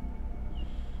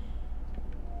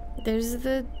 There's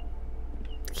the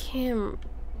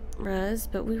cameras,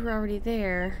 but we were already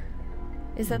there.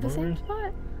 Is that the same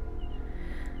spot?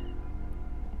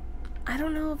 I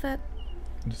don't know if that...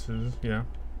 This is, yeah.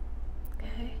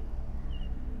 Okay.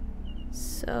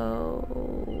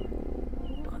 So...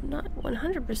 I'm not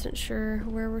 100% sure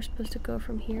where we're supposed to go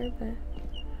from here, but...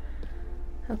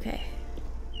 Okay.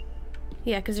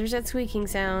 Yeah, because there's that squeaking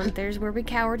sound. There's where we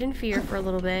cowered in fear for a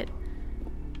little bit.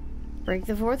 Break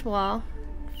the fourth wall.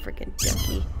 Freaking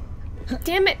ducky.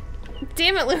 Damn it!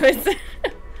 Damn it, Lewis!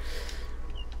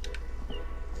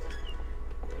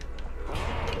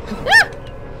 Ah!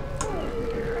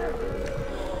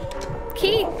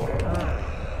 Key!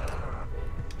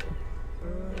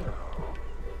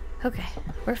 Okay,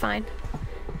 we're fine.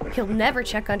 He'll never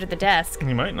check under the desk.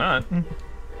 He might not.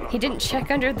 He didn't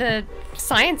check under the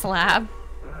science lab.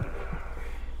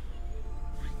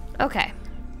 Okay.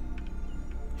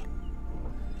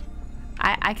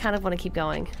 I kind of want to keep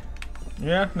going.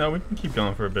 Yeah, no, we can keep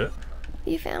going for a bit.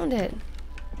 You found it.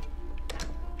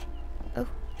 Oh.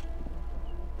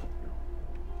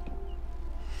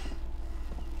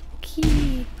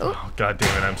 Key. Oh. Oh, God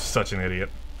damn it, I'm such an idiot.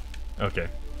 Okay.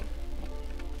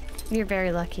 You're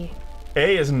very lucky.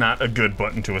 A is not a good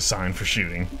button to assign for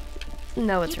shooting.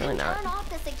 No, it's really not. Turn off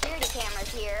the security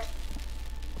cameras here.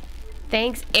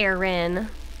 Thanks, Aaron.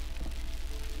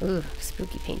 Ooh,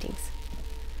 spooky paintings.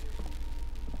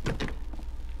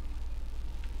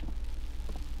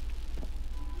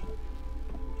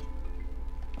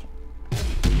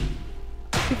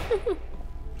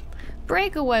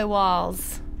 Breakaway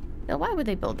walls. Now, why would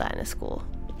they build that in a school?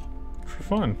 For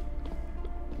fun.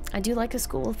 I do like a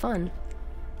school of fun.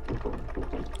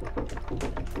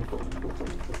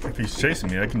 If he's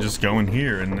chasing me, I can just go in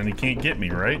here and then he can't get me,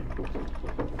 right?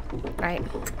 Right.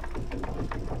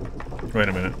 Wait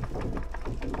a minute.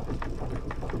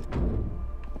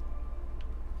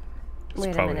 This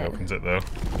Wait a probably minute. opens it, though.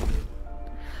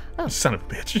 Oh. Son of a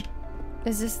bitch.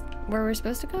 Is this where we're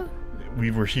supposed to go?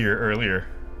 We were here earlier.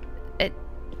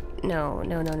 No.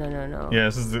 Yeah,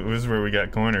 this is where we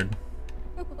got cornered.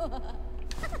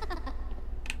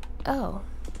 Oh.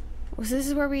 Well, so this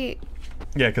is where we...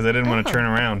 Yeah, because I didn't want Oh. to turn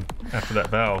around after that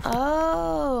valve.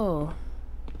 Oh.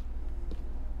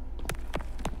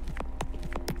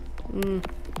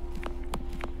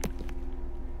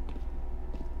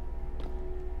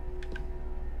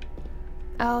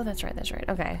 Oh, that's right,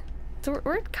 okay. So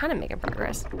we're kind of making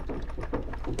progress.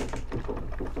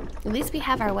 At least we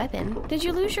have our weapon. Did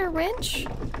you lose your wrench?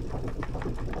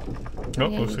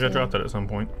 Nope, Yeah, looks you like I did. dropped that at some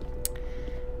point.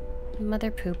 Mother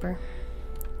pooper.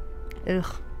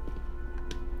 Ugh.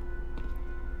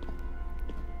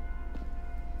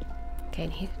 Okay,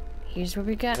 and here's where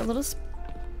we got a little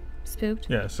spooked.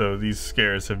 Yeah, so these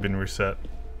scares have been reset.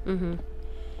 Mm-hmm.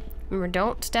 Remember,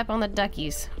 don't step on the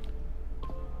duckies.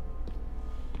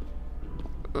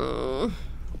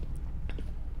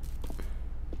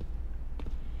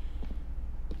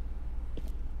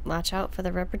 Watch out for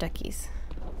the rubber duckies.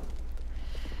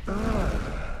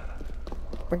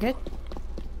 We're good?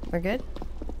 We're good?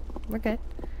 We're good.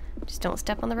 Just don't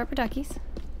step on the rubber duckies.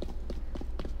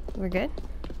 We're good?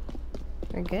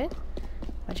 We're good?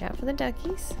 Watch out for the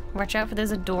duckies. Watch out for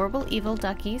those adorable evil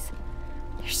duckies.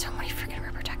 There's so many freaking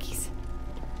rubber duckies.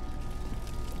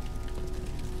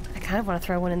 I kind of want to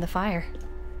throw one in the fire,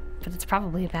 but it's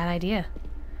probably a bad idea.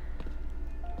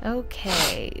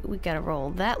 Okay, we gotta roll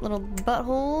that little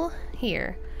butthole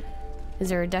here. Is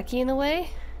there a ducky in the way?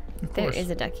 Of There course. is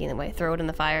a ducky in the way. Throw it in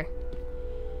the fire.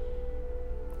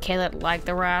 Kill it like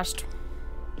the rest.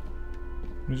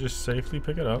 Let me just safely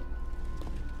pick it up.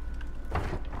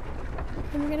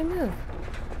 And we're gonna move.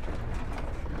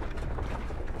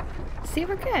 See,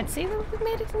 we're good. See, we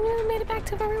made it back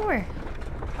to where we were.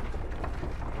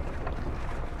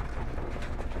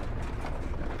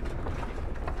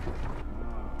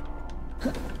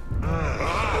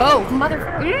 Oh, mother...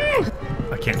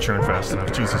 I can't churn fast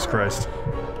enough. Jesus Christ.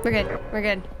 We're good. We're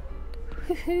good.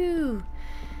 Woohoo.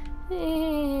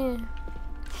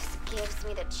 This gives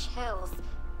me the chills.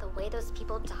 The way those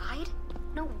people died?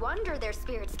 No wonder their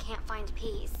spirits can't find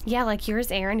peace. Yeah, like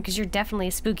yours, Aaron, because you're definitely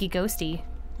a spooky ghosty.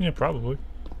 Yeah, probably.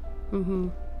 Mm-hmm.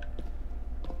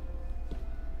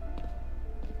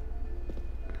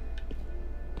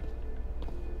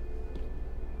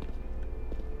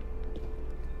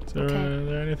 Is there, Okay. is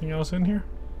there anything else in here?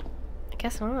 I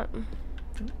guess not.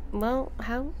 Well,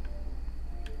 how...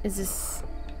 Is this...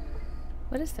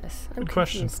 What is this? I'm Good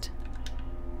question. confused.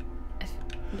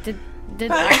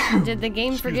 Did the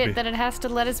game Excuse forget me. that it has to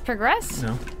let us progress?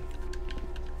 No.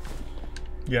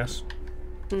 Yes.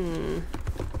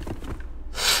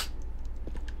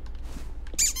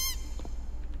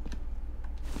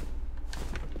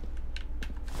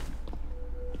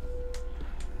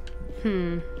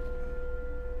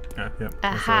 Yeah, yep.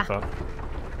 That's what I Aha.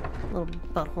 thought. Little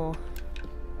butthole.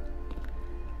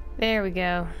 There we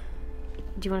go.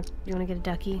 Do you want to get a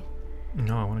ducky?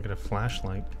 No, I want to get a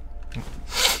flashlight.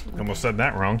 Almost said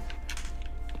that wrong.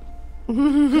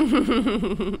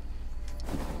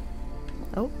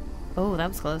 Oh. Oh, that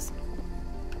was close.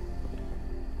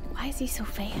 Why is he so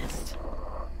fast?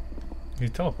 He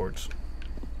teleports.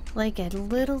 Like a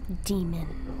little demon.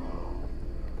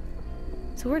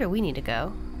 So where do we need to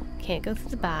go? Can't go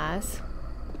through the bars.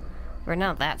 We're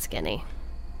not that skinny.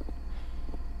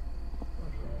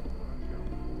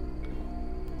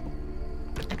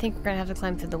 I think we're gonna have to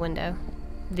climb through the window.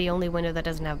 The only window that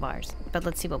doesn't have bars. But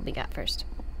let's see what we got first.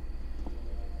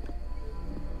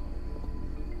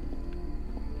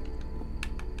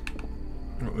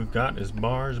 What we've got is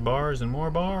bars, bars, and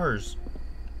more bars.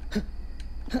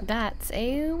 That's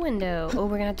a window. Oh,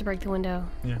 we're gonna have to break the window.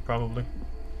 Yeah, probably.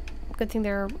 Good thing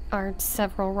there are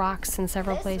several rocks in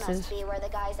several This places. must be where the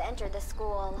guys entered the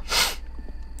school.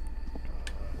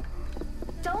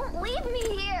 Don't leave me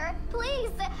here!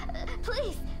 Please!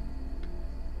 Please!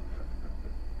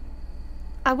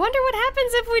 I wonder what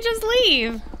happens if we just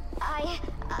leave. I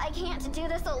can't do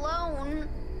this alone.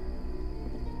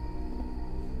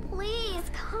 Please,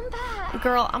 come back.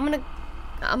 Girl,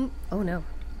 oh no.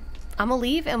 I'm gonna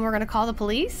leave and we're gonna call the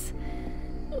police.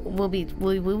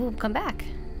 We will come back.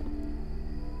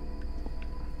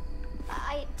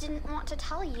 I didn't want to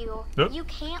tell you. Yep. You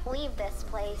can't leave this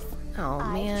place. Oh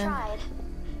man. I've tried.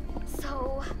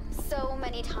 So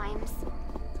many times.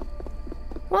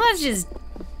 Well, that's just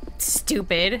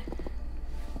stupid.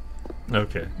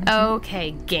 Okay.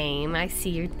 Okay, game. I see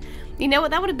you. You know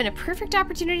what? That would have been a perfect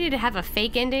opportunity to have a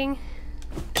fake ending.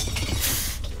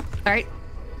 All right.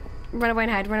 Run away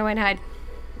and hide. Run away and hide.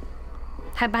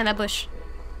 Hide behind that bush.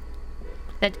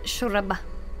 That shrub.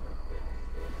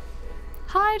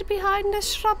 Hide behind the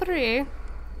shrubbery.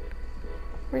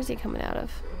 Where's he coming out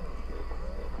of?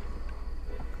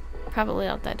 Probably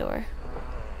out that door.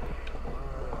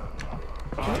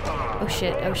 Oh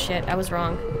shit, oh shit. I was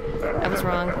wrong. I was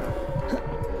wrong.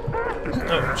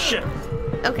 Oh shit.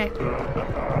 Okay.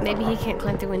 Maybe he can't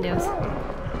climb through windows.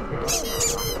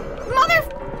 Mother!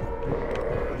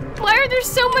 Why are there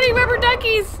so many rubber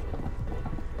duckies?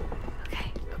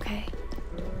 Okay, okay.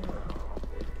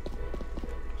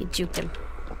 He juked him.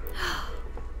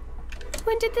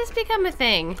 When did this become a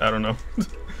thing? I don't know.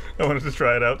 I wanted to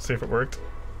try it out, see if it worked.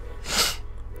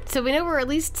 So we know we're at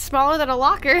least smaller than a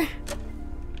locker.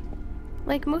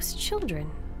 Like most children.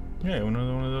 Yeah, one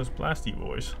of those blasty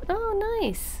boys. Oh,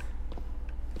 nice.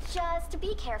 Just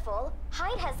be careful.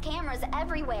 Hyde has cameras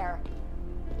everywhere.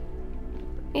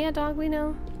 Yeah, dog, we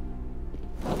know.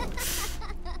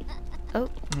 Oh.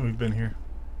 We've been here.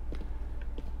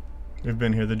 We've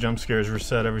been here. The jump scares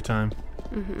reset every time.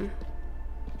 Mm-hmm.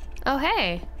 Oh,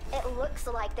 hey. It looks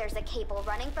like there's a cable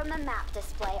running from the map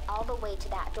display all the way to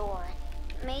that door.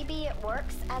 Maybe it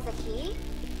works as a key?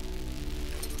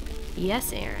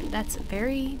 Yes, Aaron. That's a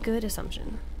very good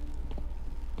assumption.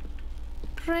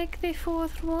 Break the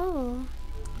fourth wall.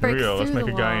 Here we go. Let's through make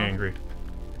the a guy wall. angry.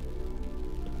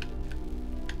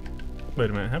 Wait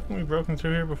a minute. Haven't we broken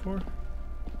through here before?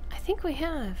 I think we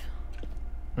have.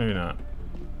 Maybe not.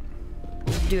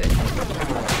 Do it.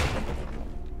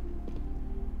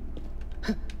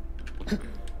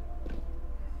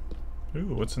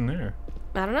 Ooh, what's in there?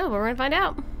 I don't know, but we're gonna find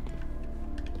out.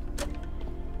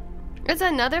 It's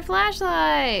another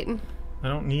flashlight. I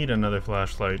don't need another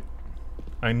flashlight.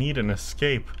 I need an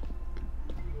escape.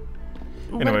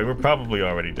 Anyway, we're probably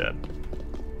already dead.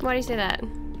 Why do you say that?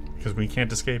 Because we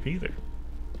can't escape either.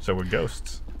 So we're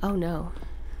ghosts. Oh no.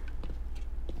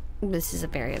 This is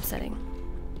very upsetting.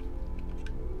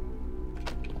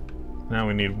 Now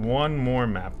we need one more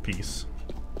map piece.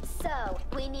 So,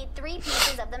 we need 3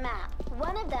 pieces of the map.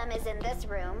 One of them is in this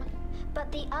room,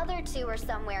 but the other 2 are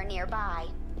somewhere nearby.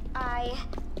 I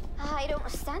don't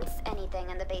sense anything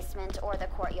in the basement or the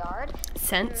courtyard.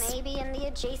 Sense? Maybe in the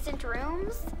adjacent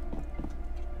rooms?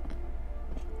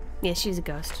 Yeah, she's a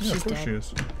ghost. Yeah, She's of course dead. she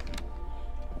is.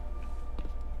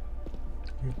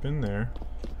 We've been there.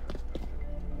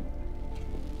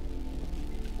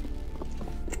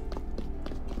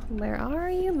 Where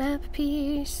are you, map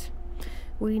piece?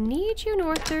 We need you,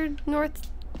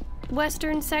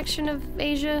 northwestern section of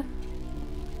Asia.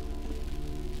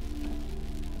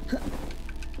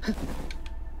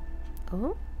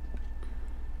 Oh?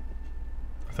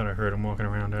 I thought I heard him walking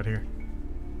around out here.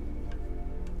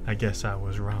 I guess I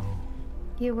was wrong.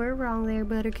 You were wrong there,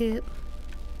 Buttercup.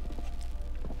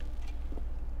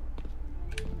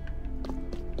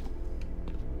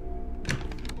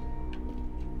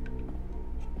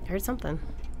 Heard something.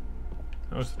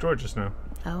 That was the door just now.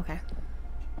 Oh, okay.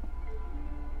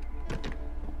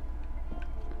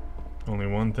 Only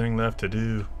one thing left to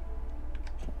do.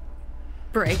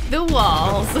 Break the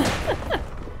walls.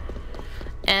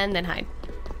 And then hide.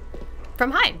 From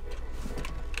hide.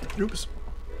 Oops.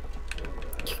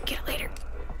 You can get it later.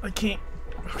 I can't.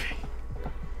 Okay.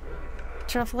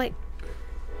 Turn off the light.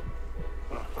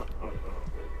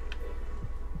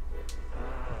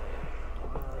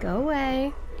 Go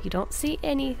away. You don't see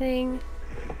anything.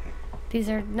 These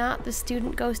are not the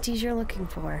student ghosties you're looking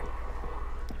for.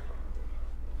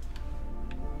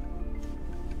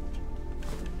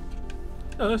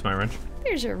 Oh, that's my wrench.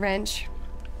 There's your wrench.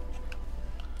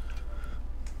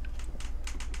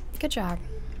 Good job.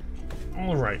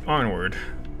 All right, onward.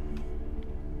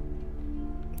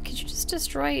 Could you just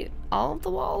destroy all of the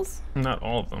walls? Not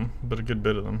all of them, but a good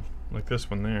bit of them. Like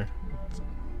this one there.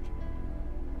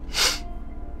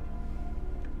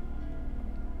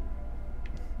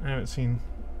 I haven't seen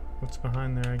what's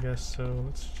behind there, I guess, so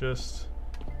let's just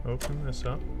open this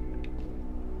up.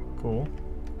 Cool.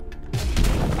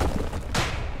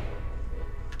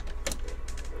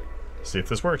 See if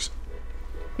this works.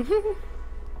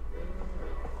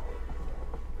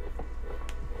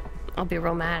 I'll be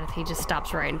real mad if he just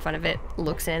stops right in front of it,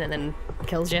 looks in, and then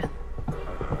kills you.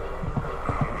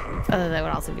 Although that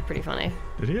would also be pretty funny.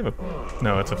 Did he have a...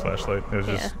 No, it's a flashlight. It was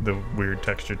just the weird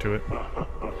texture to it.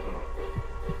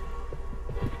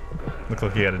 Looked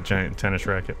like he had a giant tennis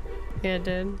racket. Yeah, it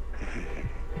did.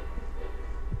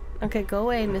 Okay, go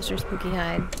away, Mr. Spooky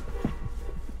Hyde.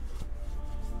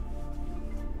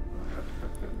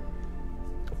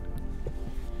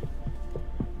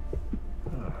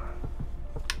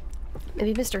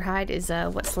 Maybe Mr. Hyde is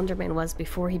what Slenderman was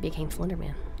before he became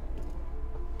Slenderman.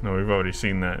 No, we've already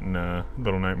seen that in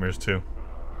Little Nightmares 2.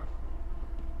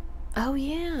 Oh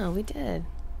yeah, we did.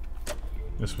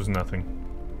 This was nothing.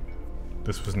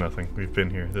 This was nothing. We've been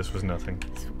here. This was nothing.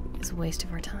 It's a waste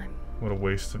of our time. What a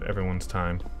waste of everyone's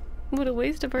time. What a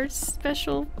waste of our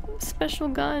special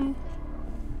gun.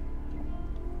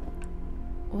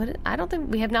 What? I don't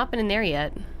think we have not been in there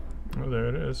yet. Oh, there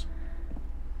it is.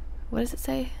 What does it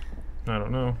say? I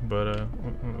don't know, but let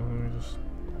me just...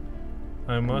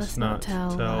 I must not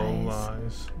tell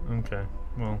lies. Okay,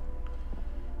 well,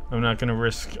 I'm not gonna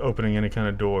risk opening any kind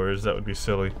of doors. That would be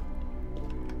silly.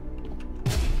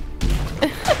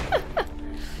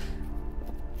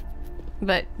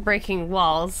 But breaking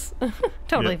walls,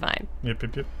 totally fine. Yep.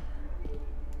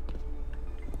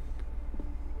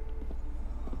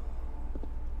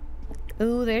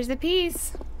 Ooh, there's the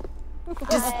piece.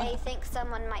 I think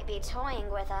someone might be toying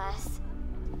with us.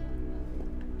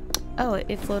 Oh,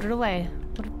 it floated away.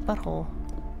 What a butthole.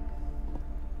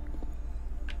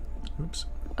 Oops.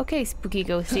 Okay, Spooky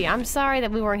Ghosty, I'm sorry that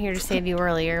we weren't here to save you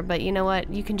earlier, but you know what?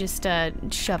 You can just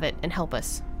shove it and help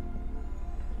us.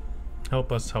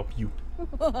 Help us help you.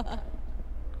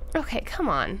 Okay, come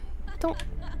on.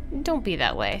 Don't be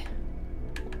that way.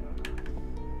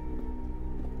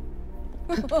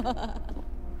 Okay,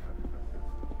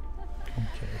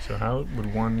 so how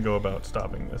would one go about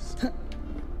stopping this?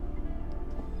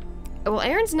 Well,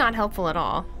 Aaron's not helpful at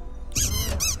all.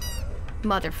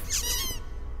 Mother...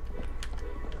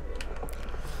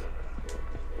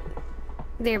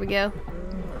 There we go.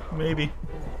 Maybe.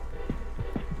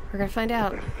 We're gonna find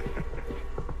out.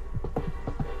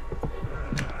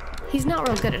 He's not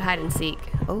real good at hide and seek.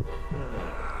 Oh.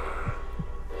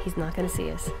 He's not gonna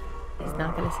see us. He's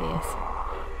not gonna see us.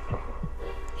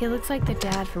 He looks like the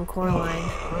dad from Coraline.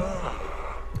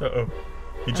 Uh-oh.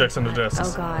 He checks on the desks.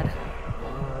 Oh god.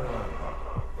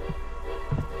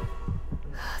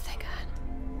 Oh, thank god.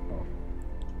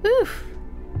 Oof.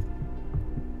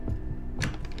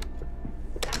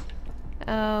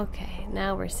 Okay,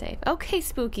 now we're safe. Okay,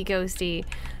 Spooky Ghosty.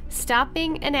 Stop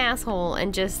being an asshole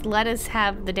and just let us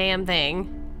have the damn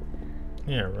thing.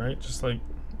 Yeah, right? Just like,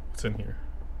 what's in here?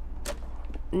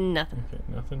 Nothing. Okay,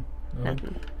 nothing?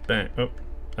 Nothing. Bang. Oh,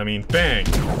 I mean, bang!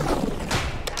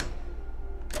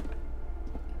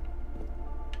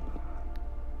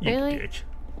 You Really? bitch.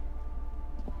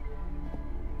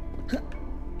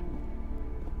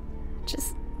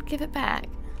 Just give it back.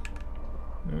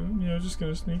 Yeah, just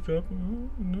gonna sneak up.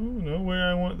 No way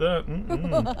I want that.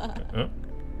 Oh.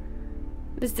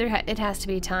 It has to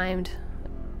be timed.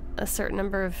 A certain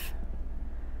number of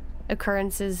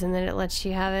occurrences and then it lets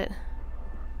you have it.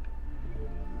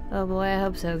 Oh boy, I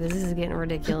hope so, because this is getting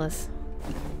ridiculous.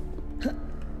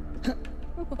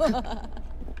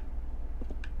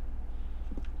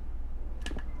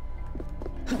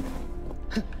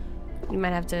 You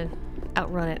might have to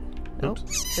outrun it.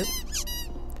 Oops.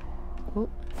 Oh, oops. Oh.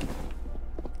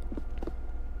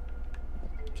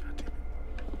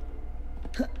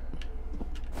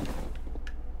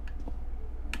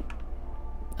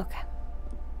 Okay.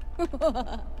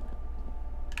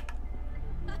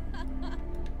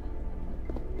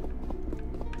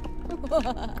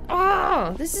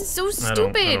 Oh, this is so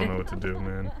stupid. I don't know what to do,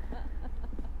 man.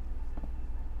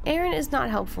 Aaron is not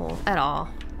helpful at all.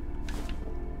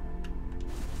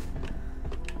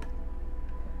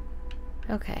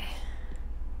 Okay.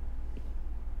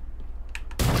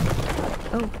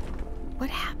 Oh, what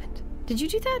happened? Did you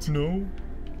do that? No.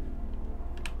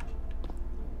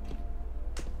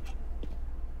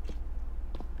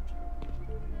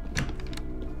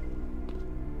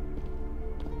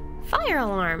 Fire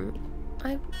alarm.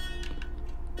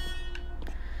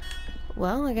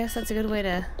 Well, I guess that's a good way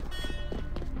to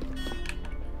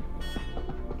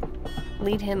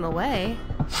lead him away.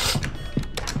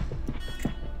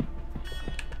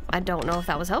 I don't know if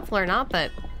that was helpful or not,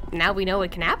 but now we know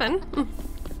it can happen.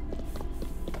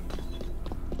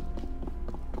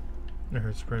 I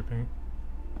heard spray paint.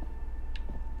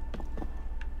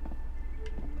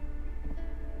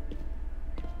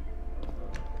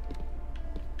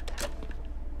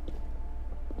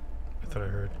 I thought I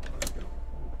heard.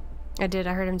 I did,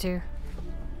 I heard him too.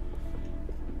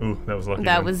 Ooh, that was lucky.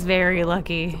 That was very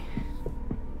lucky.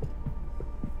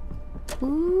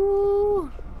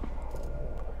 Ooh.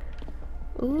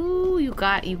 Ooh, you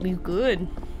good.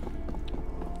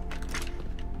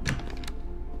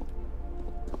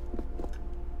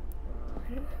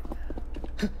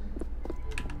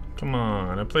 Come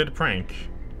on, I played a prank.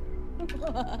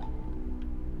 What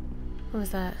was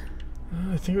that?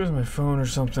 I think it was my phone or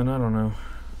something, I don't know.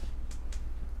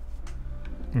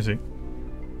 Let me see.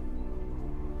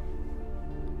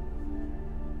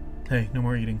 Hey, no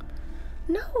more eating.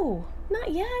 No,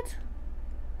 not yet.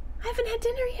 I haven't had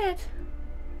dinner yet.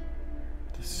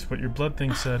 This is what your blood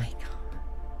thing said. Oh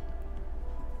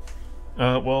my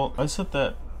God. Well, I said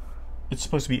that it's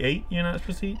supposed to be 8. You're not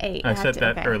supposed to eat? 8. I said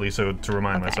that okay. early, so to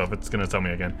remind myself, it's gonna tell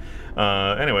me again.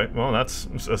 Anyway, well, that's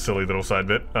a silly little side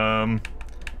bit. I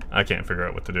can't figure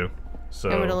out what to do. So.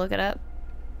 You want me to look it up?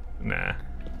 Nah.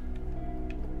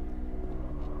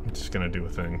 I'm just gonna do a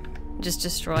thing. Just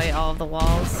destroy all of the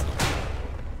walls.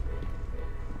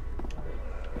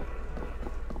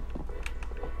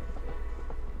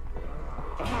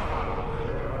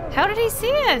 How did he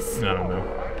see us? I don't know.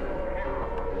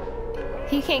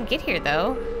 He can't get here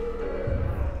though.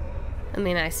 I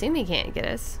mean, I assume he can't get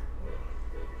us.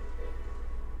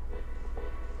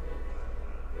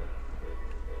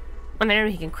 I mean, I know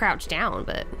he can crouch down,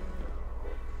 but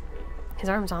his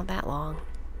arms aren't that long.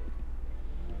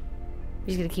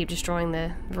 He's gonna keep destroying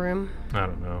the room. I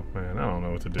don't know, man. I don't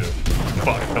know what to do.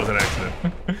 Fuck, that was an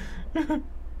accident.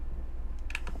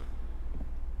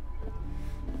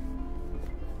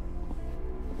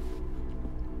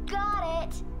 Got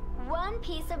it! One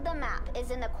piece of the map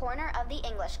is in the corner of the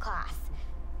English class.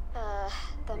 The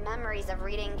memories of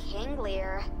reading King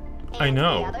Lear. And I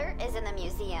know. The other is in the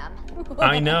museum.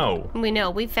 I know. We know.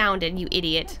 We found it, you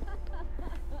idiot.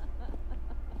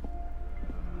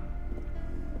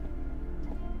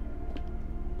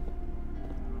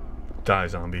 Die,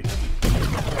 zombie.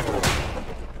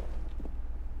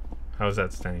 How's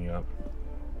that staying up?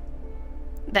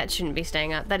 That shouldn't be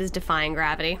staying up. That is defying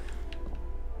gravity.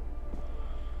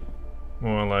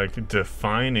 More like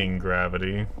defining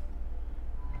gravity.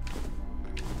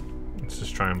 Let's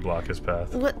just try and block his path.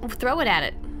 Throw it at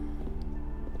it.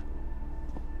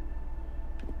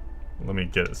 Let me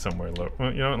get it somewhere low.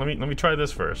 Well, you know what? Let me try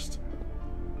this first.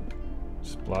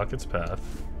 Just block its path.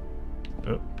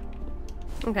 Oh.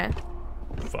 Okay.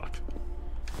 Fuck.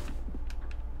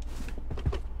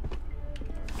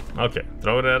 Okay,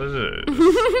 throw it at it.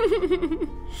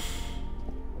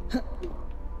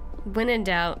 When in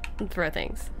doubt, throw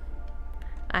things.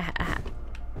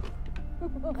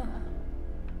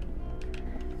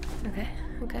 Okay,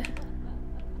 okay.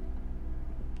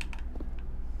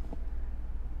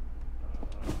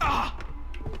 Ah!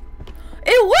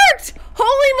 It worked!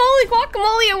 Holy moly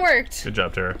guacamole, it worked! Good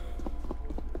job, Tara.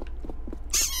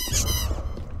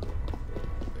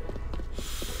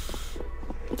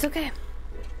 It's okay.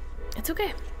 It's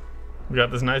okay. We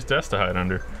got this nice desk to hide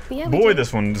under. Yeah, boy,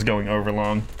 this one is going over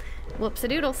long.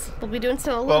 Whoops-a-doodles. We'll be doing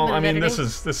some a little bit of editing. This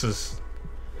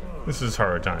is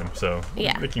horror time, so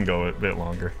yeah, it can go a bit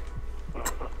longer.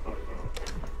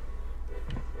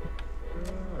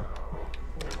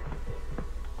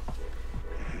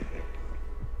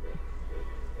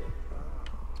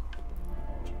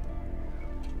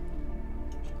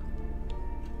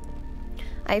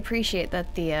 I appreciate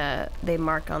that they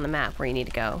mark on the map where you need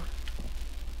to go.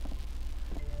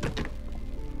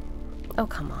 Oh,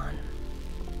 come on.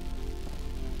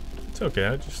 It's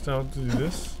okay. I'll do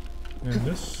this and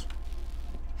this.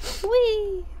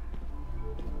 Whee!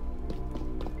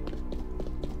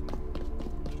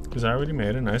 Because I already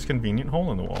made a nice convenient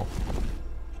hole in the wall.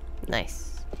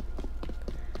 Nice.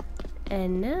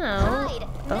 And now... Hide!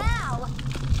 Now!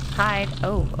 Hide.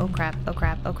 Oh, oh crap, oh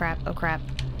crap, oh crap, oh crap.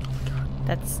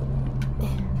 That's...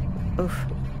 Oof.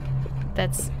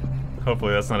 That's...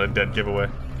 Hopefully that's not a dead giveaway.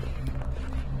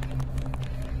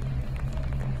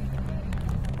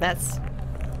 That's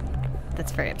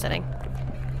very upsetting.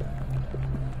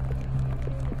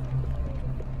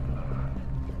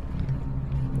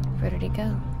 Where did he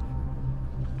go?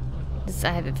 I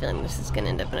have a feeling this is gonna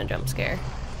end up in a jump scare.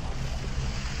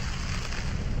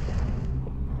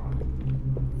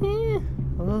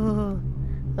 Oh,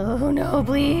 oh no,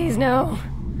 please, no.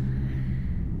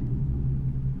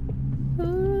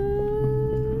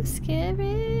 Ooh,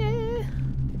 scary.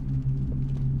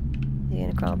 You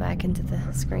gonna crawl back into the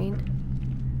screen?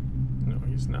 No,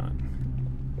 he's not.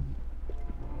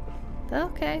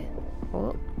 Okay.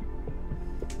 Oh.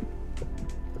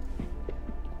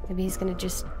 Maybe he's gonna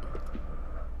just...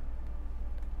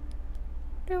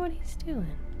 I wonder what he's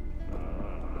doing.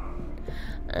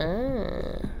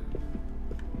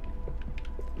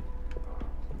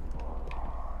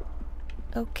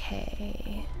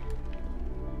 Okay.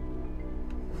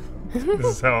 This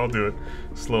is how I'll do it.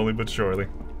 Slowly but surely.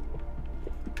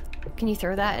 Can you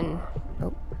throw that and...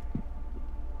 Oh.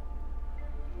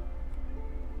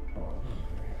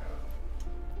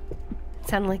 It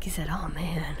sounded like he said, oh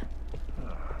man.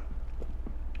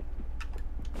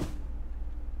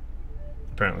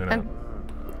 Apparently not.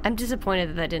 I'm disappointed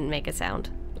that that didn't make a sound.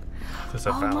 There's a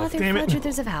Oh, valve. mother Damn it. fudger,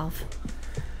 there's a valve.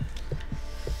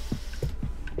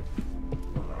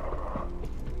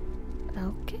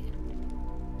 Okay.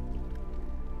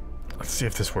 Let's see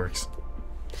if this works.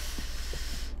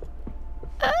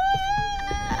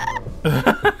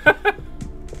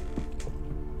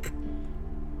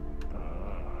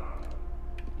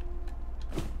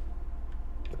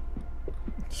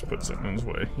 Just put something in his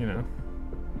way, you know.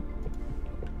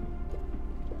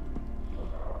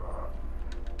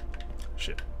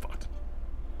 Shit, fucked.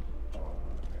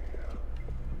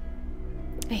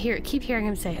 I keep hearing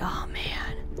him say, oh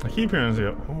man. I keep hearing him say,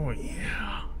 oh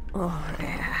yeah. Oh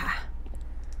yeah.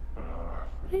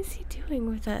 What is he doing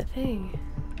with that thing?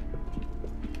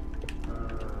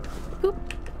 Boop,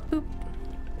 boop.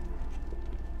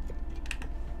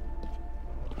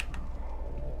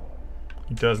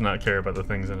 He does not care about the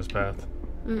things in his path.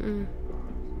 Mm-mm.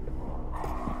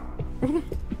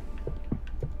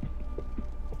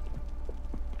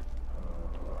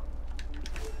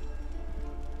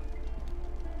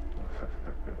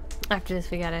 After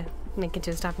this, we gotta make it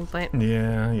to a stopping point.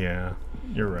 Yeah, yeah.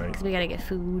 You're right. Because we gotta get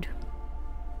food.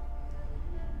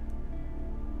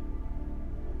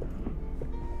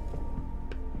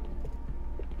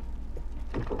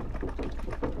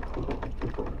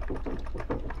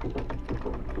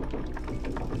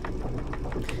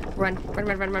 Run, run,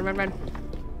 run, run, run, run, run.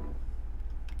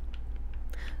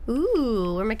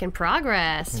 Ooh, we're making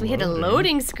progress. We hit a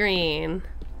loading screen.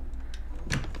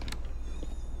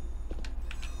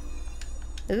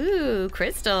 Ooh,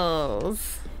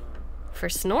 crystals. For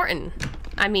snorting.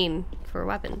 I mean, for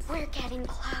weapons. We're getting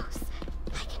close.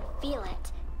 I can feel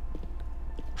it.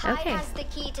 Hyde Okay. has the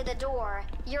key to the door.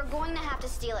 You're going to have to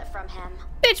steal it from him.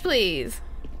 Bitch, please.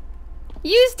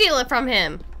 You steal it from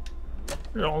him.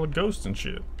 You're all the ghosts and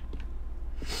shit.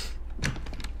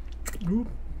 Oop.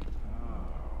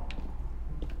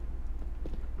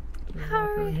 How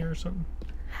are in we- here or something?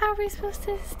 How are we supposed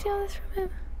to steal this from him?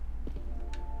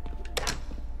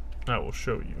 I will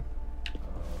show you.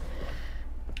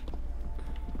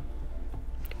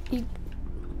 You...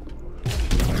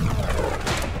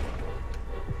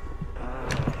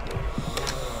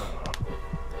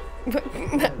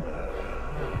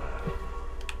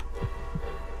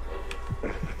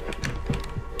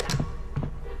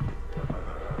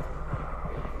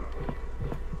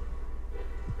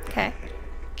 Okay.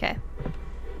 Okay.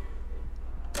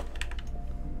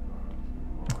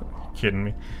 Kidding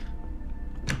me?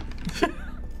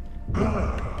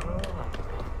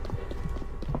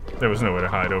 There was no way to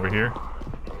hide over here.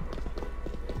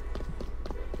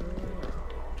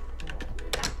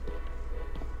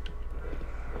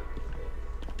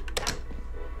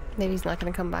 Maybe he's not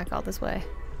gonna come back all this way.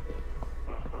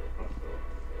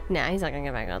 Nah, he's not gonna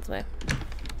come back all this way.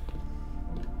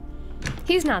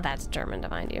 He's not that determined to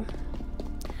find you.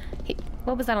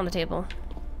 What was that on the table?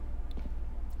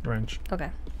 Wrench.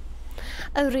 Okay.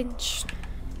 A wrench.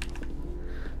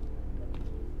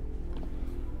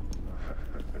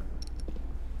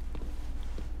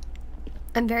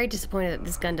 I'm very disappointed that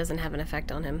this gun doesn't have an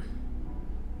effect on him.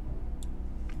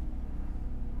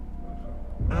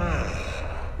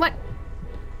 What?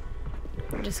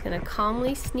 We're just gonna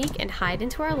calmly sneak and hide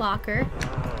into our locker.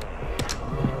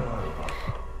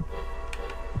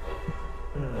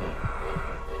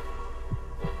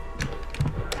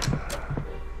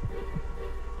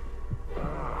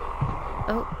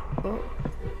 Oh, oh.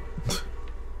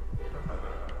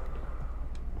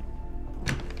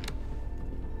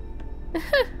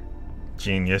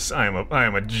 Genius. I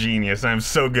am a genius. I'm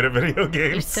so good at video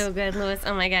games. You're so good, Lewis.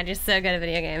 Oh my god, you're so good at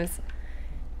video games.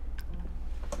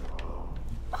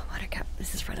 Oh, Buttercup,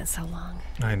 this is running so long.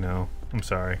 I know. I'm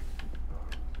sorry.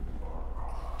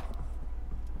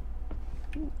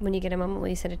 When you get a moment, will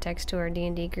you send a text to our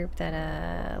D&D group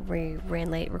that we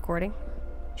ran late recording?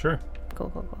 Sure. Cool,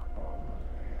 cool, cool.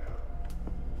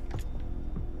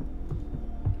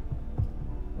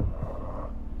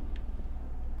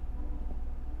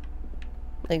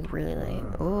 Like really late.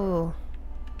 Ooh.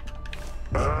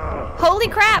 Holy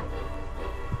crap!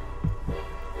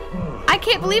 I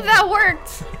can't believe that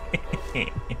worked!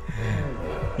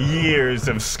 Years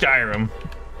of Skyrim.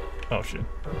 Oh shit.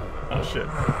 Oh shit.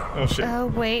 Oh shit. Oh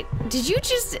wait. Did you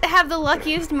just have the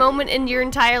luckiest moment in your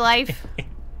entire life?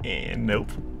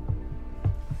 Nope.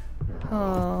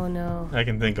 Oh no. I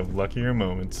can think of luckier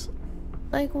moments.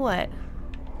 Like what?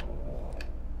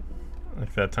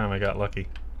 Like that time I got lucky.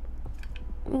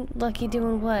 Lucky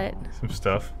doing what? Some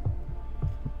stuff.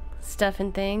 Stuff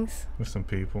and things? With some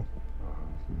people.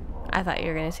 I thought you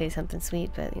were gonna say something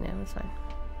sweet, but you know, it's fine.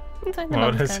 It's fine. Why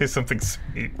would I say something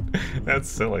sweet? That's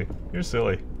silly. You're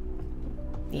silly.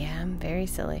 Yeah, I'm very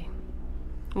silly.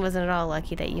 Wasn't it all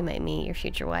lucky that you might meet your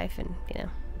future wife and, you know,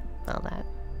 all that?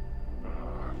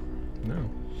 No.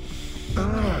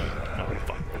 Oh,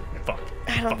 fuck.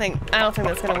 I don't think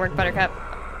that's gonna work, Buttercup.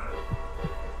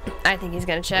 I think he's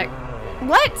gonna check.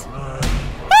 What? Ah!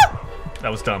 That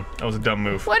was dumb. That was a dumb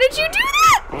move. Why did you do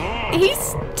that? He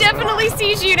definitely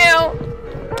sees you now.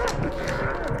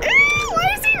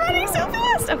 Why is he running so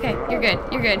fast? Okay, you're good.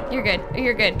 You're good. You're good.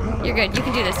 You're good. You're good. You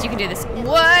can do this. You can do this.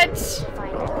 What?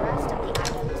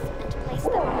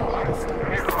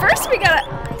 First we gotta...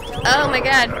 Oh my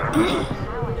god.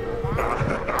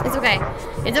 It's okay.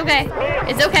 It's okay.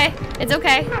 It's okay. It's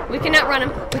okay. We cannot run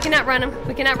him. We cannot run him.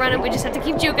 We cannot run him. We just have to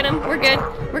keep juking him. We're good.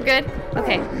 We're good.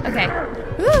 Okay. Okay.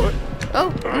 Woo.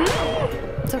 Oh.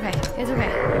 It's okay. It's okay.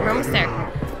 We're almost there.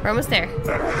 We're almost there.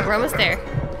 We're almost there.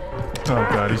 Oh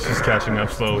god, he's just catching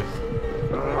up slowly.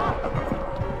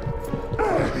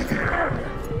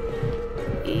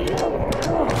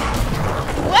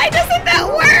 Why doesn't that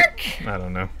work? I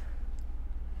don't know.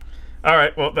 All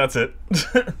right, well that's it.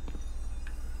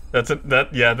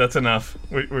 That's enough.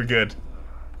 We're good.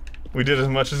 We did as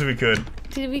much as we could.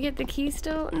 Did we get the key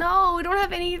still? No, we don't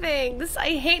have anything. I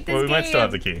hate this game. Well, we might still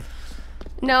have the key.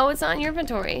 No, it's not in your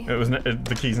inventory. It was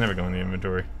the keys never go in the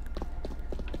inventory.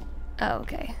 Oh,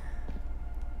 okay.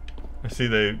 I see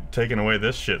they've taken away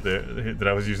this shit that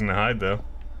I was using to hide, though.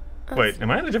 Wait, am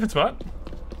I in a different spot?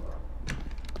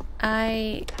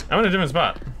 I'm in a different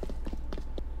spot.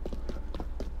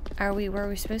 Are we where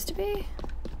we're supposed to be?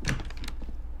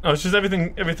 Oh, it's just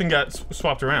everything got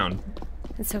swapped around.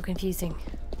 It's so confusing.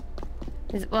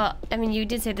 Well, I mean, you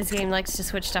did say this game likes to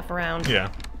switch stuff around.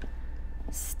 Yeah.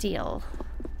 Steal.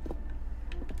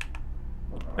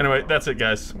 Anyway, that's it,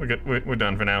 guys. We're good. We're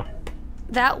done for now.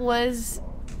 That was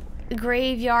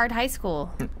Graveyard High School.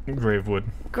 Gravewood.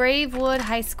 Gravewood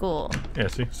High School. Yeah,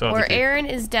 see? Still have Where the key. Aaron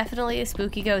is definitely a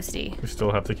spooky ghosty. We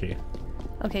still have the key.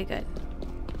 Okay, good.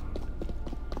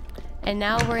 And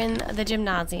now we're in the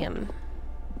gymnasium.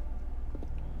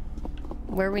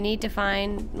 Where we need to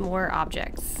find more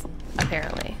objects,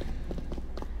 apparently.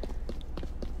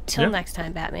 Till next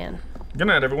time, Batman. Good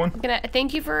night, everyone.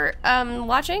 Thank you for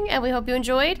watching, and we hope you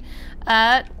enjoyed.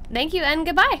 Thank you, and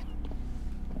goodbye.